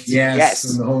system-based. Yes,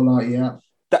 and the whole lot, yeah.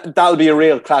 That'll be a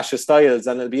real clash of styles,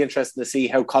 and it'll be interesting to see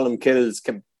how Columkills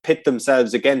can pit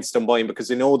themselves against Dunboyne, because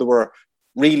they know they were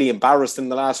really embarrassed in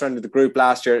the last round of the group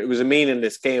last year. It was a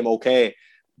meaningless game, okay,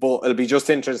 but it'll be just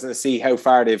interesting to see how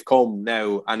far they've come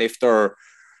now, and if they're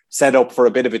set up for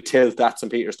a bit of a tilt at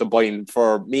St. Peter's Dunboyne.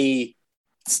 For me,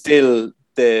 still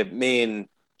the main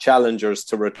challengers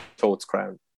to Ratoath's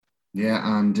crown.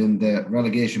 Yeah, and in the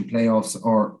relegation playoffs,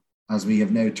 or as we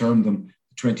have now termed them,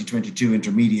 the 2022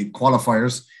 intermediate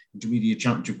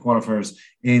championship qualifiers.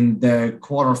 In the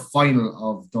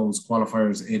quarter-final of those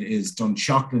qualifiers, it is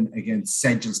Dunshaughlin against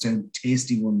Seneschalstown,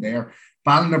 tasty one there.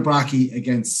 Ballinabrackey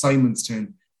against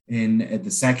Simonstown in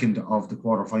the second of the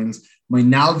quarterfinals.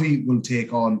 Moynalvey will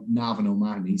take on Navan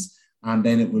O'Mahony's, and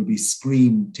then it will be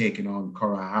Screen taking on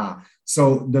Curraha.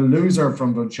 So the loser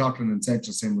from Dunshaughlin and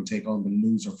Seneschalstown will take on the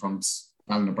loser from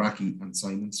Ballinabrackey and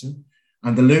Simonstown.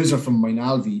 And the loser from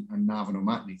Moynalvey and Navan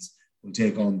O'Mahony's will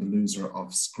take on the loser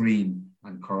of Screen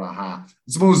and Curraha. I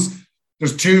suppose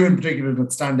there's two in particular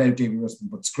that stand out, Davy Rispin,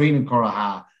 but Screen and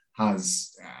Curraha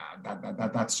has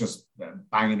that's just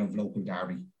banging of local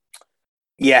derby.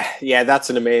 Yeah, that's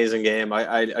an amazing game.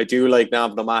 I do like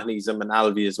Navan O'Mahony's and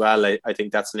Moynalvey as well. I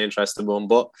think that's an interesting one.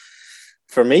 But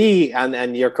for me,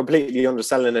 and you're completely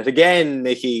underselling it again,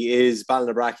 Nicky, is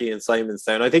Ballinabrackey and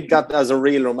Simonstown. I think that has a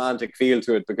real romantic feel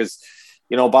to it because,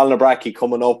 you know, Ballinabrackey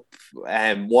coming up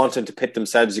and wanting to pit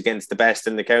themselves against the best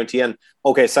in the county. And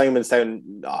okay,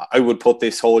 Simonstown, I would put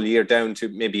this whole year down to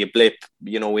maybe a blip,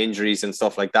 you know, injuries and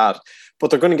stuff like that.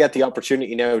 But they're going to get the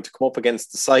opportunity now to come up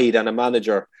against the side and a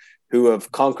manager who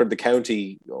have conquered the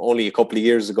county only a couple of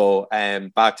years ago,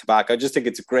 back to back. I just think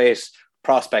it's a great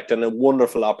prospect and a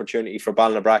wonderful opportunity for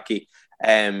Ballinabrackey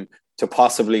to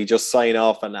possibly just sign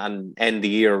off and end the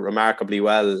year remarkably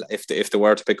well if they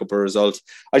were to pick up a result.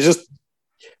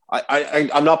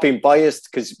 I'm not being biased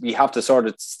because we have to sort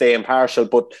of stay impartial,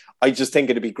 but I just think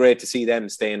it'd be great to see them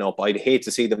staying up. I'd hate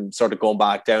to see them sort of going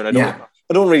back down. I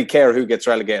don't really care who gets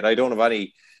relegated. I don't have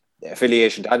any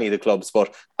affiliation to any of the clubs,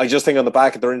 but I just think on the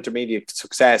back of their intermediate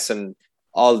success and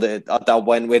all that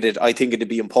went with it, I think it'd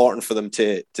be important for them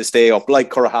to stay up like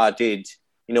Curraha did,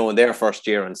 you know, in their first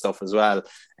year and stuff as well.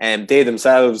 And they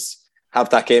themselves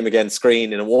have that game against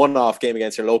Screen in a one-off game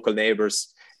against your local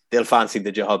neighbours. They'll fancy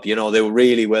the job, you know, they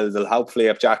really will. They'll hopefully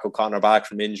have Jack O'Connor back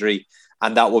from injury,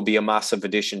 and that would be a massive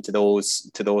addition to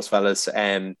those fellas.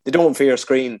 They don't fear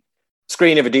Screen.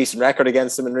 Screen have a decent record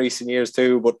against them in recent years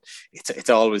too, but it's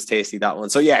always tasty, that one.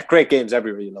 So yeah, great games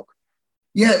everywhere you look.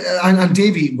 Yeah, and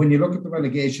Davy, when you look at the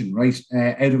relegation, right,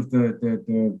 out of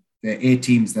the 8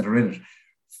 teams that are in it,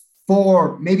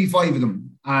 4, maybe 5 of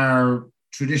them are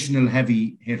traditional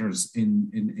heavy hitters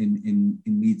in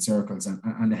Meath circles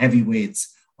and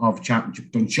heavyweights of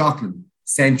championship. Dunshaughlin,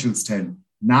 Seneschalstown,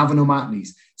 Navan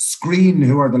O'Mahony's, Screen,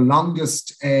 who are the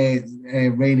longest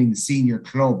reigning senior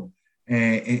club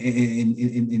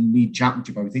in Meath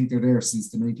Championship. I think they're there since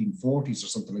the 1940s or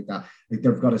something like that. Like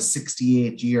they've got a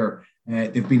 68-year.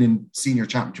 They've been in senior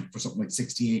championship for something like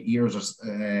 68 years,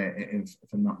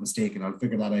 if I'm not mistaken. I'll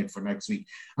figure that out for next week.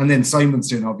 And then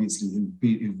Simonstown, obviously,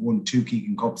 who've won 2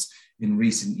 Keegan Cups in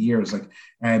recent years. Like,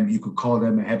 you could call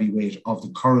them a heavyweight of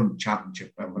the current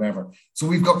championship and whatever. So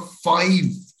we've got 5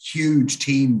 huge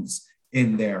teams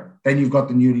in there. Then you've got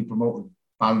the newly promoted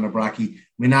Ballinabrackey,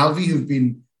 Moynalvey,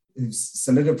 who've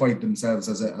solidified themselves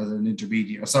as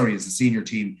a senior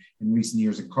team in recent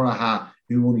years, and Curraha,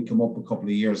 who only come up a couple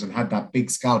of years and had that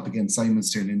big scalp against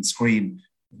Simonstown in Screen.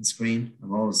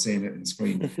 I'm always saying it in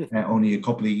Screen. Only a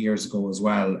couple of years ago as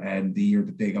well, and the year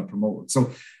that they got promoted.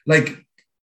 So, like,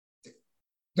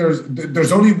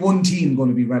 there's only one team going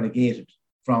to be relegated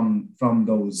from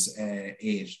those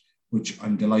 8, which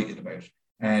I'm delighted about.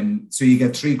 So you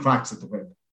get 3 cracks at the whip.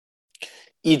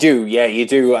 You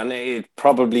do, and it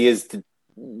probably is the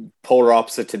polar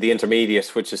opposite to the intermediate,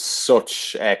 which is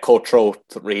such cutthroat,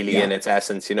 really, in its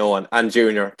essence, you know, and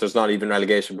junior. There's not even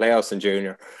relegation playoffs in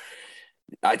junior.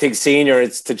 I think senior,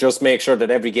 it's to just make sure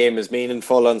that every game is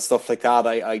meaningful and stuff like that.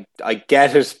 I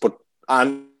get it, but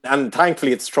and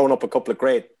thankfully it's thrown up a couple of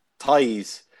great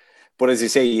ties. But as you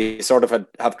say, you sort of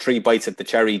have 3 bites at the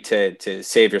cherry to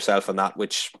save yourself on that,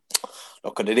 which,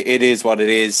 look, it is what it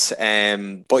is.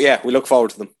 But yeah, we look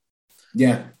forward to them.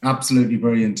 Yeah, absolutely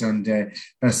brilliant. And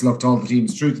best of luck to all the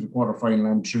teams through to the quarterfinal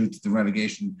and through to the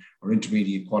relegation or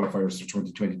intermediate qualifiers for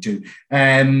 2022.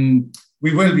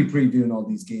 We will be previewing all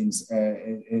these games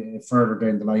further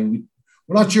down the line.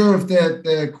 We're not sure if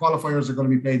the qualifiers are going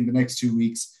to be played in the next 2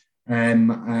 weeks,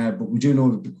 but we do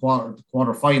know that the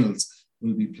quarterfinals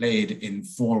will be played in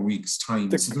 4 weeks'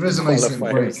 time. So there is a nice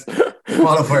little break.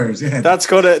 Qualifiers, yeah.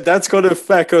 That's gonna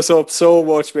feck us up so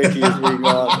much, Mickey, as we go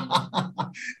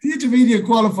on. The intermediate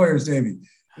qualifiers, Davey.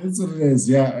 That's what it is.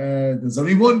 Yeah, there's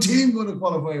only one team going to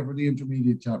qualify for the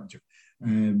intermediate championship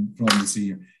from the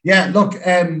senior. Yeah, look,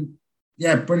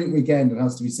 brilliant weekend. It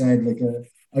has to be said. Like,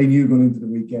 I knew going into the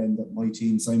weekend that my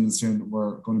team, Simonstown,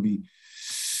 were going to be,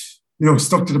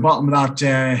 stuck to the bottom of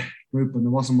that group, and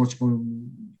there wasn't much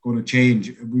going to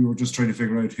change. We were just trying to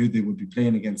figure out who they would be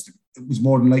playing against. It was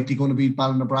more than likely going to be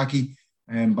Ballinabrackey.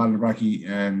 Ballinabrackey,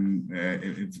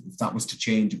 if that was to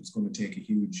change, it was going to take a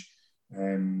huge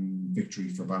victory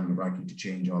for Ballinabrackey to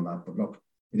change all that. But look,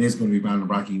 it is going to be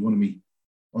Ballinabrackey, one of my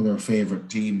other favourite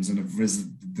teams, and have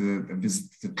visited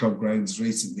the club grounds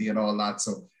recently and all that.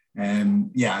 So,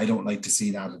 I don't like to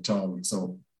see that at all.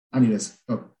 So, anyways,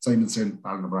 look, Simonstown,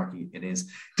 Ballinabrackey, it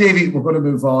is. Davey, we're going to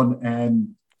move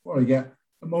on before I get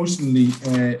emotionally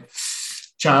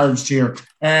charged here.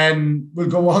 We'll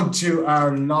go on to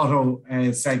our Lotto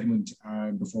segment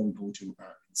before we go to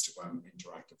our Instagram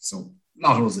Interactive. So,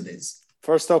 Lottos it is.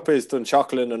 First up is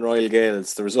Dunshaughlin and Royal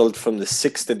Gales. The result from the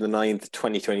 6th to the 9th,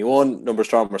 2021. Numbers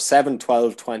drawn were 7,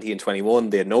 12, 20 and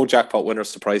 21. They had no jackpot winners,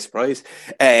 surprise.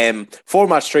 4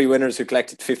 match 3 winners who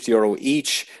collected €50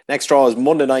 each. Next draw is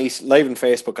Monday night, live on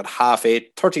Facebook at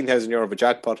 8:30. €13,000 of a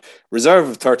jackpot. Reserve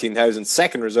of 13,000.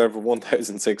 Second reserve of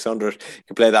 1,600. You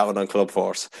can play that one on Club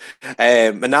Force.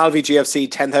 Manalvi GFC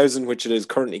 10,000, which it is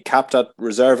currently capped at.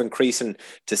 Reserve increasing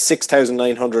to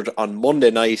 6,900 on Monday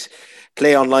night.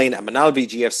 Play online at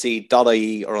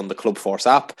manalbygfc.ie or on the Club Force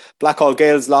app. Blackhall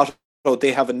Gales Lotto,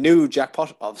 they have a new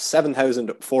jackpot of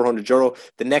 €7,400.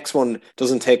 The next one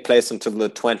doesn't take place until the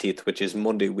 20th, which is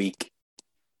Monday week.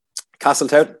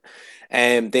 Castletown,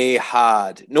 they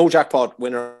had no jackpot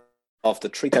winner of the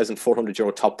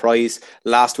 €3,400 top prize.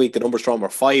 Last week, the numbers drawn were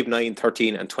 5, 9,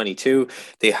 13 and 22.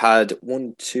 They had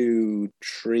 1, 2,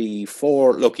 3,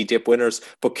 4 lucky dip winners,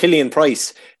 but Killian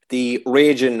Price, the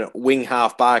raging wing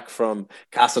half back from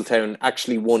Castletown,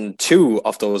 actually won 2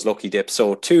 of those lucky dips.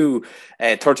 So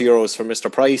 €30 for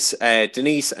Mr. Price.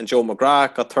 Denise and Joe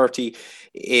McGrath got 30.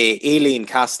 Aileen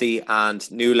Casti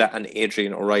and Nuala and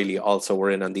Adrian O'Reilly also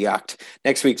were in on the act.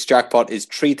 Next week's jackpot is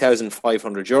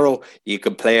 €3,500. You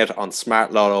can play it on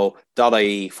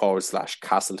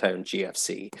smartlotto.ie/Castletown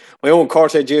GFC. My own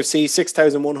Corte GFC,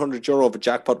 €6,100 of a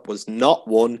jackpot was not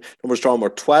won. Numbers drawn were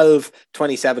 12,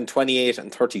 27, 28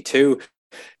 and 32.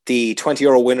 The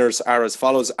 €20 winners are as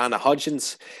follows: Anna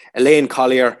Hodgins, Elaine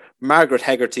Collier, Margaret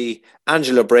Hegarty,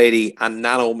 Angela Brady and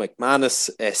Nano McManus.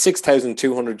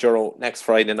 €6,200 next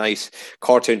Friday night,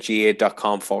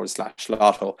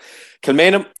 cortownga.com/lotto.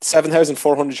 Kilmainham,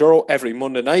 €7,400 every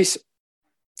Monday night.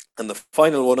 And the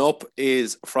final one up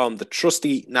is from the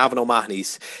trusty Navan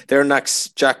O'Mahony's. Their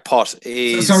next jackpot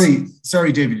is...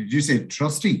 Sorry, David, did you say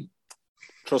trusty?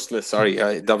 Trustless, sorry,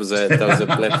 that was a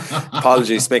blip.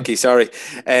 Apologies, Mickey, sorry.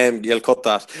 You'll cut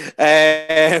that.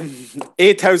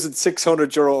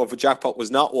 €8,600 of a jackpot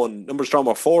was not won. Numbers drawn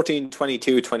were 14,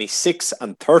 22, 26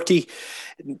 and 30.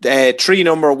 3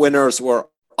 number winners were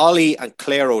Ollie and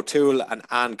Claire O'Toole and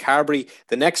Anne Carberry.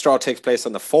 The next draw takes place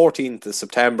on the 14th of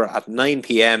September at 9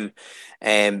 p.m.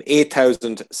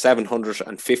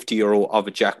 €8,750 of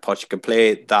a jackpot. You can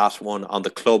play that one on the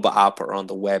club app or on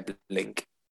the web link.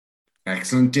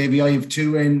 Excellent, Davey. I have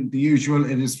 2 in the usual.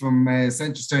 It is from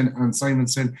Centrestown and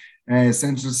Simonstown.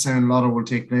 Centrestown Lotto will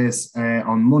take place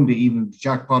on Monday evening. The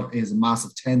jackpot is a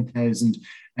massive 10,000.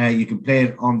 You can play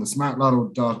it on the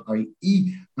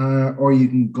smartlotto.ie or you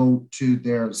can go to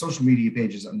their social media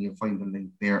pages and you'll find the link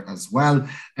there as well.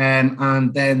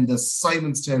 And then the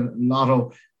Simonstown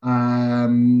Lotto,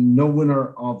 no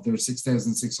winner of their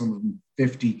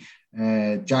 6,650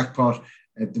 jackpot.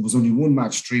 There was only 1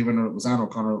 match 3 winner. It was Anne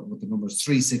O'Connor with the numbers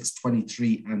 3, 6,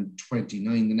 23 and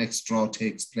 29. The next draw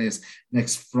takes place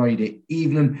next Friday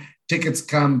evening. Tickets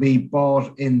can be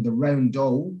bought in the Round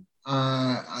O,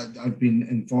 I've been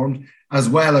informed, as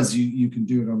well as you can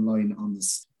do it online on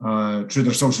this through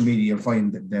their social media. You'll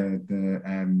find the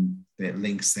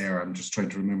links there. I'm just trying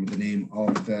to remember the name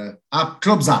of the app.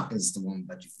 Clubs app is the one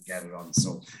that you can get it on.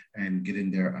 So get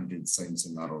in there and do the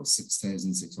Simonstown Lotto.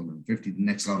 6,650. The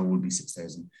next lotto will be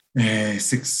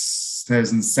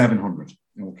 6,700.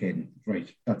 Okay, right.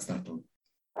 That's that done.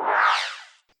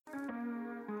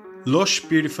 Lush,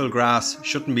 beautiful grass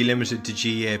shouldn't be limited to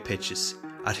GAA pitches.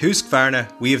 At Husqvarna,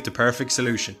 we have the perfect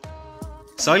solution.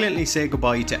 Silently say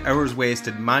goodbye to hours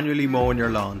wasted manually mowing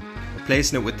your lawn,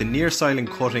 replacing it with the near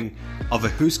silent cutting of a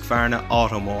Husqvarna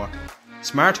Automower.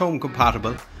 Smart home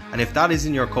compatible, and if that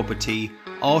isn't your cup of tea,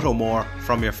 Automower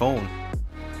from your phone.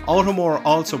 Automower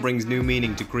also brings new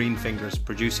meaning to green fingers,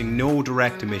 producing no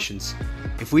direct emissions.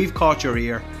 If we've caught your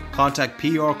ear, contact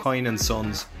PR Coyne &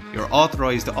 Sons, your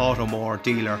authorised Automower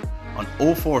dealer on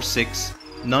 046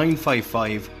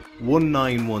 955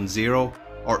 1910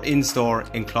 or in-store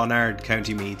in Clonard,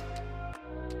 County Meath.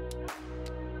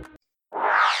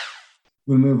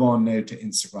 We'll move on now to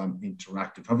Instagram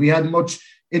Interactive. Have we had much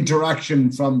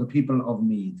interaction from the people of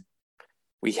Meath?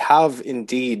 We have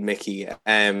indeed, Mickey.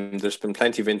 There's been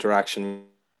plenty of interaction.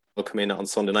 Will come in on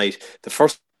Sunday night. The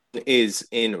first is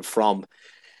in from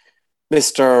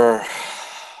Mr.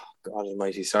 God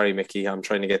almighty, sorry, Mickey, I'm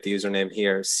trying to get the username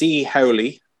here. C.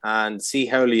 Howley. And C.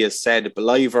 Howley has said,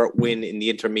 Believer win in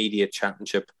the Intermediate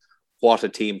Championship. What a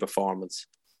team performance.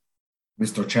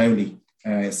 Mr. Chowley,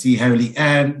 C. Howley.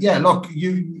 Yeah, look,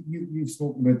 you've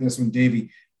spoken about this one, Davey.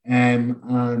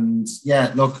 And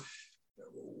yeah, look,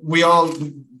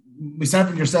 myself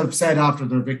and yourself said after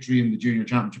their victory in the Junior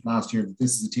Championship last year that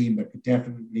this is a team that could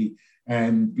definitely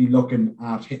be looking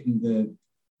at hitting the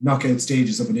knockout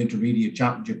stages of an Intermediate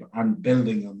Championship and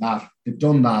building on that. They've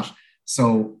done that.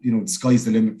 So, the sky's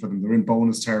the limit for them. They're in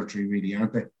bonus territory, really,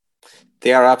 aren't they?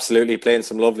 They are absolutely playing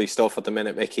some lovely stuff at the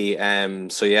minute, Mickey.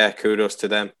 So, yeah, kudos to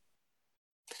them.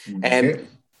 Okay.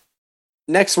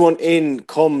 Next one in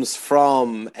comes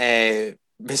from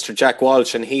Mr. Jack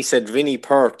Walsh, and he said Vinnie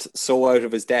Perth so out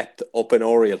of his depth up in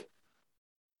Oriel.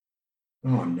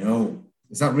 Oh, no.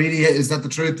 Is that the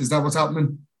truth? Is that what's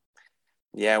happening?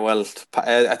 Yeah, well,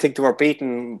 I think they were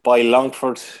beaten by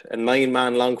Longford, a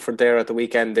 9-man Longford there at the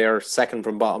weekend. They're second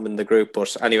from bottom in the group.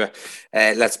 But anyway,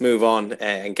 let's move on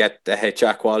and get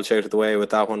Jack Walsh out of the way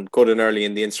with that one. Good and early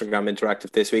in the Instagram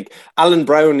Interactive this week. Alan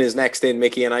Brown is next in,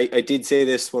 Mickey, and I did say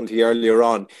this one to you earlier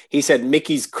on. He said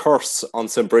Mickey's curse on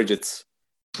St. Bridget's.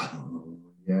 Oh,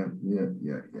 yeah.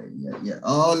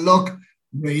 Oh, look,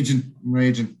 I'm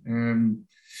raging.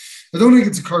 I don't think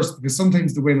it's a curse because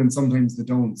sometimes they win and sometimes they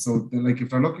don't. So, if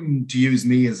they're looking to use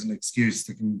me as an excuse,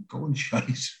 they can go and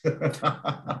shite.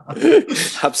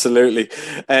 Absolutely.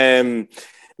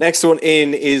 Next one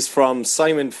in is from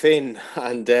Simon Finn.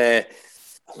 And I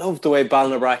love the way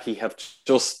Ballinabrackey have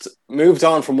just moved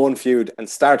on from one feud and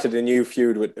started a new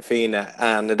feud with Fina.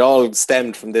 And it all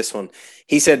stemmed from this one.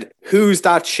 He said, "Who's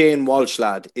that Shane Walsh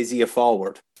lad? Is he a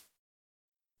forward?"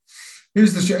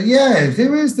 Who's the yeah?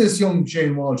 Who is this young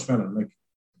Shane Walsh fella?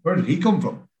 Where did he come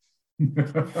from?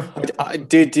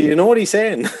 Do you know what he's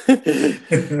saying?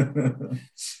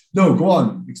 No, go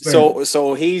on. Explain.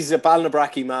 So he's a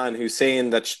Ballinabrackey man who's saying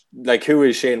that who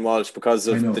is Shane Walsh because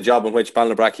of the job in which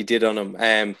Ballinabrackey did on him,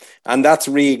 and that's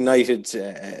ignited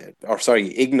a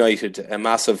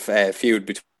massive feud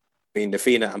between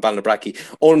Nafina and Ballinabrackey.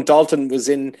 Owen Dalton was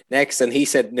in next, and he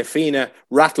said Nafina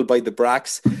rattled by the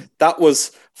Bracks. That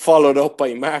was followed up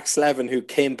by Mark Slevin, who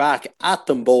came back at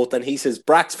them both, and he says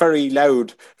Bracks very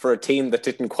loud for a team that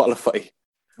didn't qualify.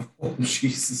 Oh,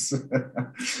 Jesus.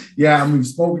 Yeah, and we've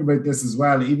spoken about this as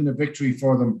well. Even a victory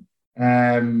for them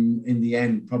in the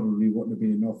end probably wouldn't have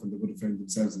been enough, and they would have found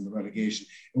themselves in the relegation.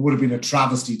 It would have been a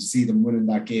travesty to see them winning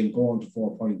that game, go on to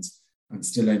 4 points, and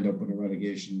still end up in a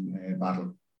relegation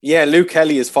battle. Yeah, Luke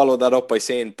Kelly has followed that up by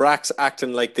saying Bracks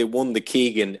acting like they won the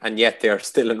Keegan and yet they're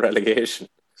still in relegation.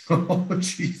 Oh,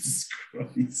 Jesus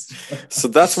Christ. So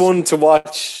that's one to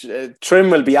watch.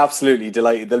 Trim will be absolutely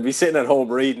delighted. They'll be sitting at home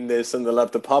reading this and they'll have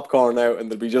the popcorn out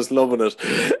and they'll be just loving it.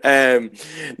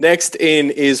 Next in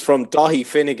is from Dahi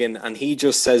Finnegan, and he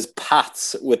just says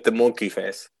Pats with the monkey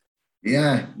face.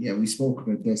 Yeah, we spoke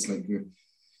about this.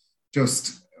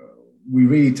 We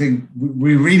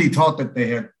really thought that they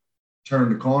had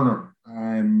turned the corner,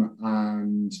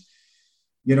 and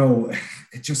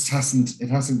it just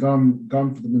hasn't gone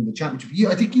for them in the championship.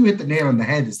 I think you hit the nail on the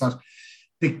head. Is that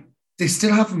they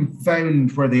still haven't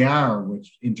found where they are with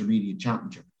Intermediate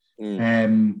Championship.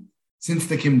 Since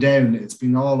they came down, it's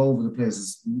been all over the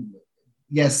places.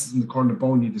 Yes, in the corner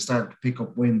bone, they started to pick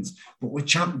up wins, but with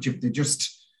Championship, they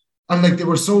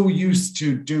were so used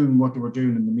to doing what they were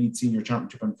doing in the Meath Senior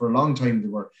Championship, and for a long time they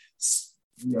were,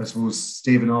 I suppose,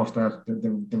 staving off the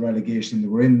relegation. They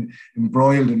were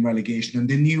embroiled in relegation, and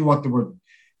they knew what they were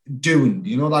doing,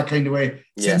 that kind of way.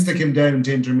 Yeah. Since they came down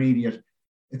to Intermediate,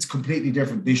 it's completely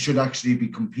different. They should actually be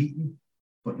competing,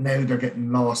 but now they're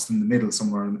getting lost in the middle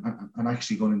somewhere and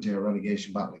actually going into a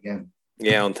relegation battle again.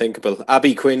 Yeah, unthinkable.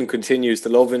 Abby Quinn continues to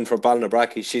love in for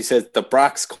Ballinabrackey. She says the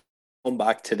Bracks come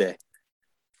back today.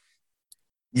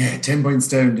 Yeah, 10 points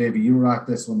down, Davey. You were at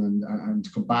this one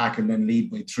and come back and then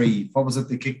lead by 3. What was it?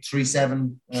 They kicked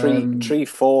 3-7?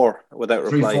 3-4 without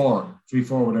reply.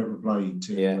 3-4 without reply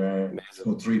to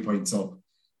go 3 points up.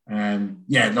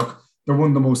 Look, they're one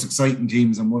of the most exciting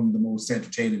teams and one of the most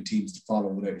entertaining teams to follow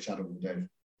without a shadow of a doubt.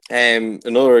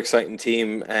 Another exciting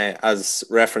team, as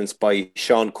referenced by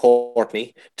Sean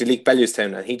Courtney, Deleek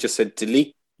Bellewstown, and he just said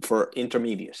Deleek for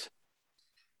Intermediate.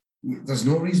 There's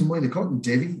no reason why they couldn't,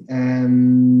 Davey.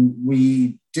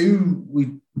 We do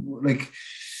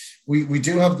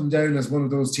have them down as one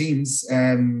of those teams.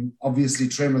 Obviously,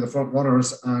 Trim are the front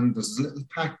runners, and there's a little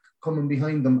pack coming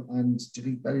behind them, and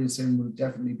Deleek Bellewstown will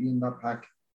definitely be in that pack.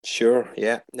 Sure,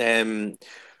 yeah.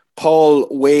 Paul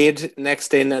Wade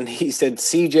next in, and he said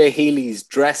CJ Healy's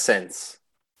dress sense.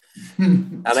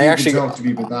 And So I you actually can talk to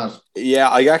me about that. Yeah,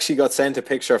 I actually got sent a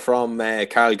picture from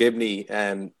Carl Gibney.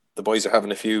 The boys are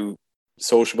having a few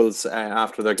sociables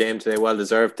after their game today. Well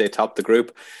deserved. They topped the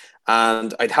group,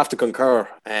 and I'd have to concur.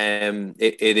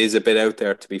 It is a bit out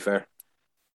there, to be fair.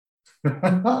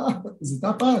 Is it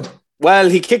that bad? Well,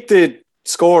 he kicked the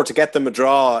score to get them a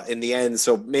draw in the end,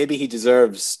 so maybe he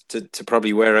deserves to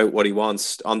probably wear out what he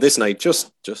wants on this night,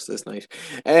 just this night.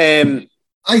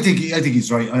 I think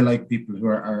he's right. I like people who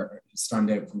are stand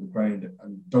out from the crowd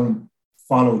and don't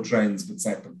follow trends but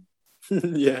set them.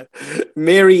 Yeah.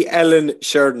 Mary Ellen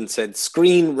Sheridan said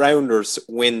Screen Rounders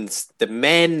wins the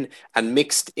men and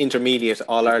mixed intermediate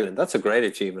All Ireland. That's a great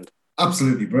achievement.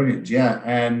 Absolutely brilliant. Yeah.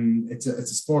 It's a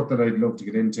sport that I'd love to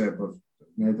get into, but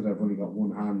now that I've only got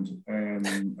one hand,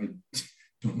 I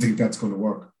don't think that's going to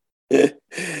work.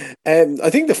 I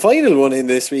think the final one in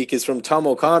this week is from Tom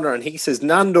O'Connor, and he says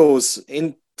Nando's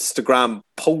Instagram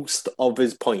post of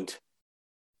his point.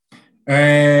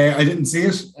 I didn't see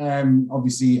it.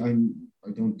 Obviously, I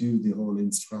don't do the whole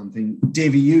Instagram thing.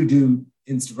 Davey, you do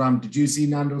Instagram. Did you see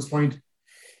Nando's point?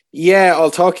 Yeah,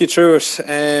 I'll talk you through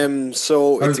it.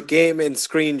 So it's a game in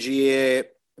Screen GA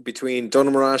between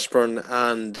Dunamore Ashburn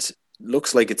and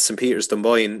looks like it's St. Peter's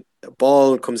Dunboyne. The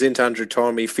ball comes into Andrew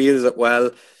Tormey, feels it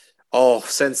well. Oh,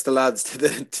 sends the lads to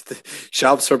the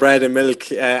shops for bread and milk.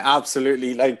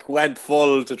 Absolutely, went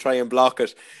full to try and block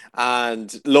it.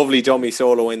 And lovely dummy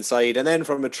solo inside. And then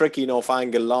from a tricky enough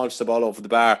angle, launched the ball over the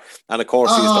bar. And of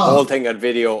course, used the whole thing on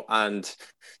video. And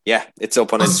yeah, it's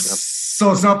up on Instagram.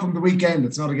 So it's not from the weekend.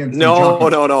 It's not against.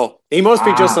 No. He must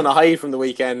be just on a high from the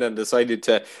weekend and decided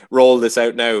to roll this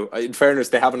out now. In fairness,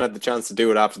 they haven't had the chance to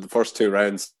do it after the first two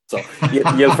rounds. So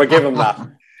you'll forgive him that.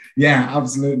 Yeah,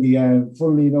 absolutely.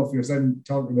 Funnily enough, you're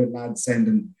talking about lads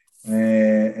sending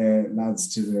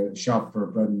lads to the shop for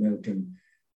bread and milk and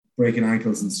breaking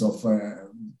ankles and stuff.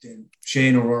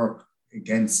 Shane O'Rourke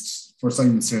for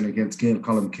Simonstown against Gael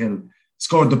Colmkill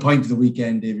scored the point of the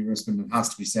weekend, Davy Rispin, it has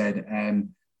to be said.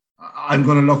 I'm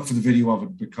going to look for the video of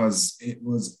it because it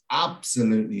was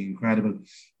absolutely incredible.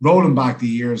 Rolling back the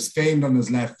years, feigned on his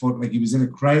left foot, like he was in a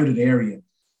crowded area,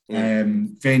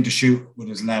 feigned to shoot with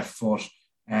his left foot.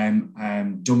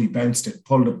 Dummy bounced it,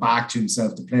 pulled it back to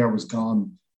himself. The player was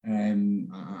gone and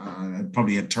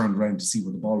probably had turned around to see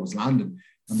where the ball was landing.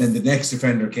 And then the next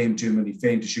defender came to him and he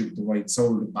feigned to shoot with the right,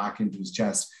 sold it back into his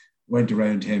chest, went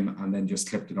around him and then just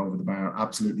clipped it over the bar.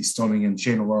 Absolutely stunning. And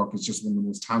Shane O'Rourke is just one of the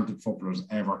most talented footballers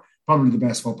ever. Probably the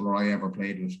best footballer I ever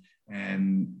played with.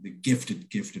 The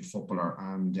gifted footballer.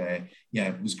 And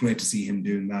it was great to see him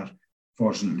doing that.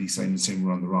 Fortunately, Simonstown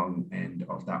were on the wrong end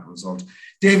of that result.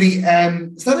 Davey,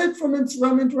 is that it from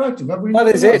Instagram Interactive? That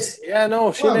is it. Yeah,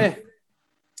 no, Shane.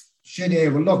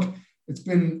 Well, look, it's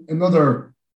been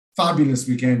another fabulous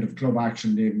weekend of club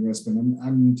action, Davey Rispin,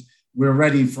 and we're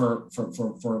ready for the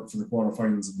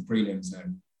quarterfinals of the prelims now.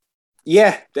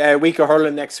 Yeah, week of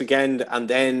hurling next weekend, and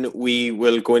then we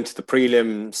will go into the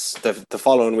prelims the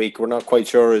following week. We're not quite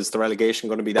sure is the relegation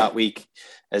going to be that week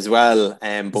as well,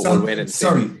 but we'll wait and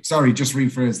see. Sorry, just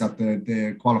rephrase that.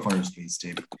 The qualifiers, please,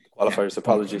 Dave. Qualifiers,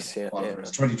 apologies.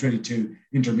 Qualifiers. 2022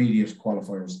 intermediate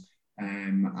qualifiers,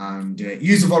 and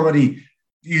you've already.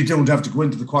 You don't have to go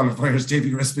into the qualifiers,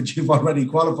 Davey Rispin. You've already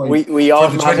qualified. We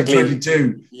automatically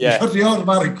 2022. Yeah, you got the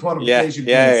automatic qualification.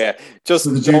 Yeah. Just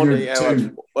the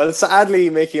junior. Well,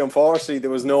 sadly, Mickey, unfortunately, there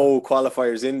was no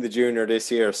qualifiers in the junior this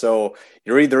year, so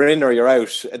you're either in or you're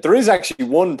out. There is actually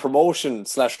one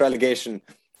promotion/relegation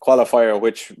qualifier,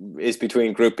 which is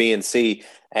between Group B and C,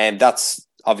 and that's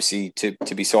obviously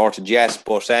to be sorted. Yes,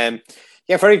 but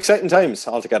very exciting times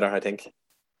altogether, I think.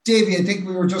 Davey, I think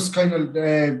we were just kind of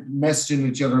messaging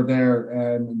each other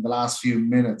there in the last few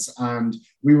minutes, and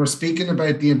we were speaking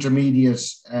about the intermediate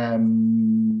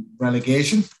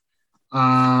relegation,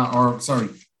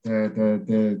 the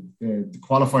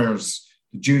qualifiers,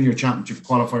 the junior championship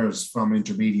qualifiers from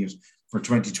intermediate for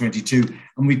 2022,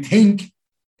 and we think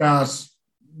that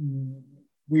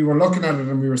we were looking at it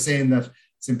and we were saying that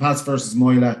St. Pat's versus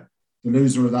Moyla, the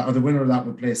loser of that or the winner of that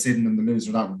would play Sidon, and the loser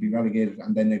of that would be relegated,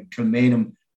 and then the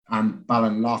Kilmainham and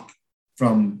Ballinlough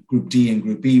from Group D and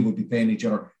Group B will be playing each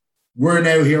other. We're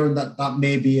now hearing that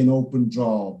may be an open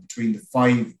draw between the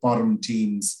 5 bottom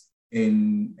teams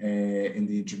in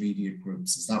the intermediate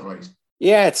groups. Is that right?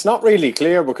 Yeah, it's not really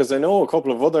clear because I know a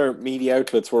couple of other media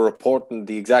outlets were reporting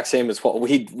the exact same as what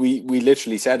we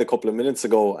literally said a couple of minutes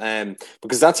ago,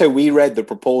 because that's how we read the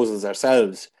proposals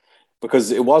ourselves.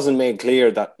 Because it wasn't made clear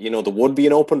that, there would be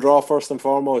an open draw first and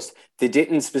foremost. They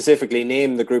didn't specifically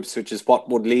name the groups, which is what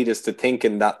would lead us to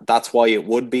thinking that that's why it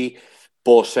would be.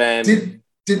 But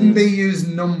Didn't they use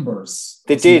numbers?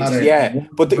 They did, yeah.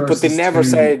 But they never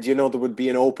said, there would be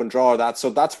an open draw. So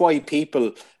that's why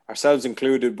people, ourselves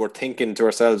included, were thinking to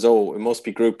ourselves, it must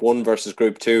be Group 1 versus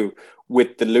Group 2,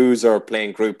 with the loser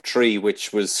playing Group 3,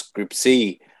 which was Group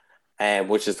C,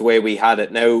 which is the way we had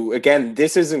it. Now, again,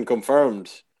 this isn't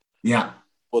confirmed. Yeah,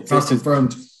 but it's not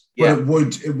confirmed. Yeah.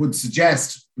 But it would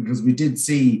suggest, because we did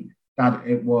see that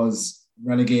it was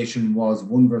relegation was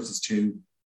 1 versus 2.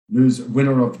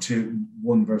 Winner of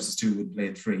 1 versus 2 would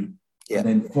play 3. Yeah. And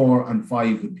then 4 and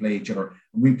 5 would play each other.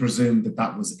 And we presumed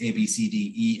that was A, B, C,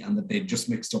 D, E, and that they just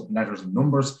mixed up letters and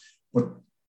numbers.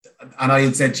 And I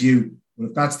had said to you, well,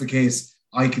 if that's the case,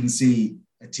 I can see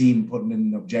a team putting in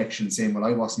an objection saying, well,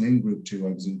 I wasn't in Group 2,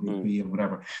 I was in Group B and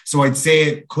whatever. So I'd say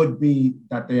it could be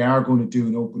that they are going to do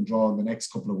an open draw in the next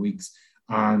couple of weeks,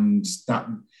 and that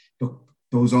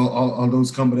all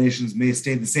those combinations may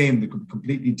stay the same. They could be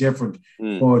completely different.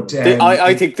 But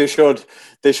I think they should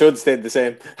stay the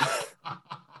same.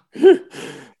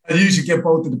 And you should get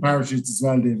both of the parachutes as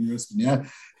well, David Rispin, yeah?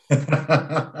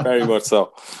 Very much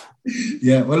so.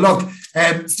 Yeah, well, look,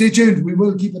 stay tuned. We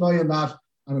will keep an eye on that.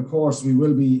 And of course, we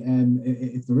will be,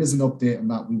 if there is an update on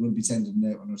that, we will be sending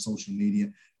it out on our social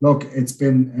media. Look, it's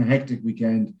been a hectic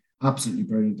weekend. Absolutely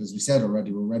brilliant. As we said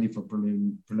already, we're ready for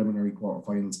preliminary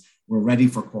quarterfinals. We're ready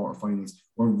for quarterfinals.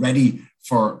 We're ready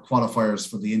for qualifiers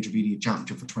for the Intermediate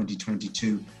Championship for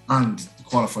 2022 and the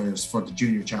qualifiers for the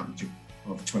Junior Championship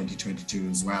of 2022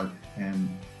 as well,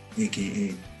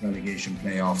 aka relegation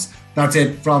playoffs. That's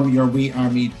it from your We Are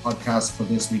Meath podcast for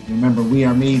this week. Remember, We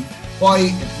Are Meath, why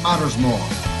it matters more.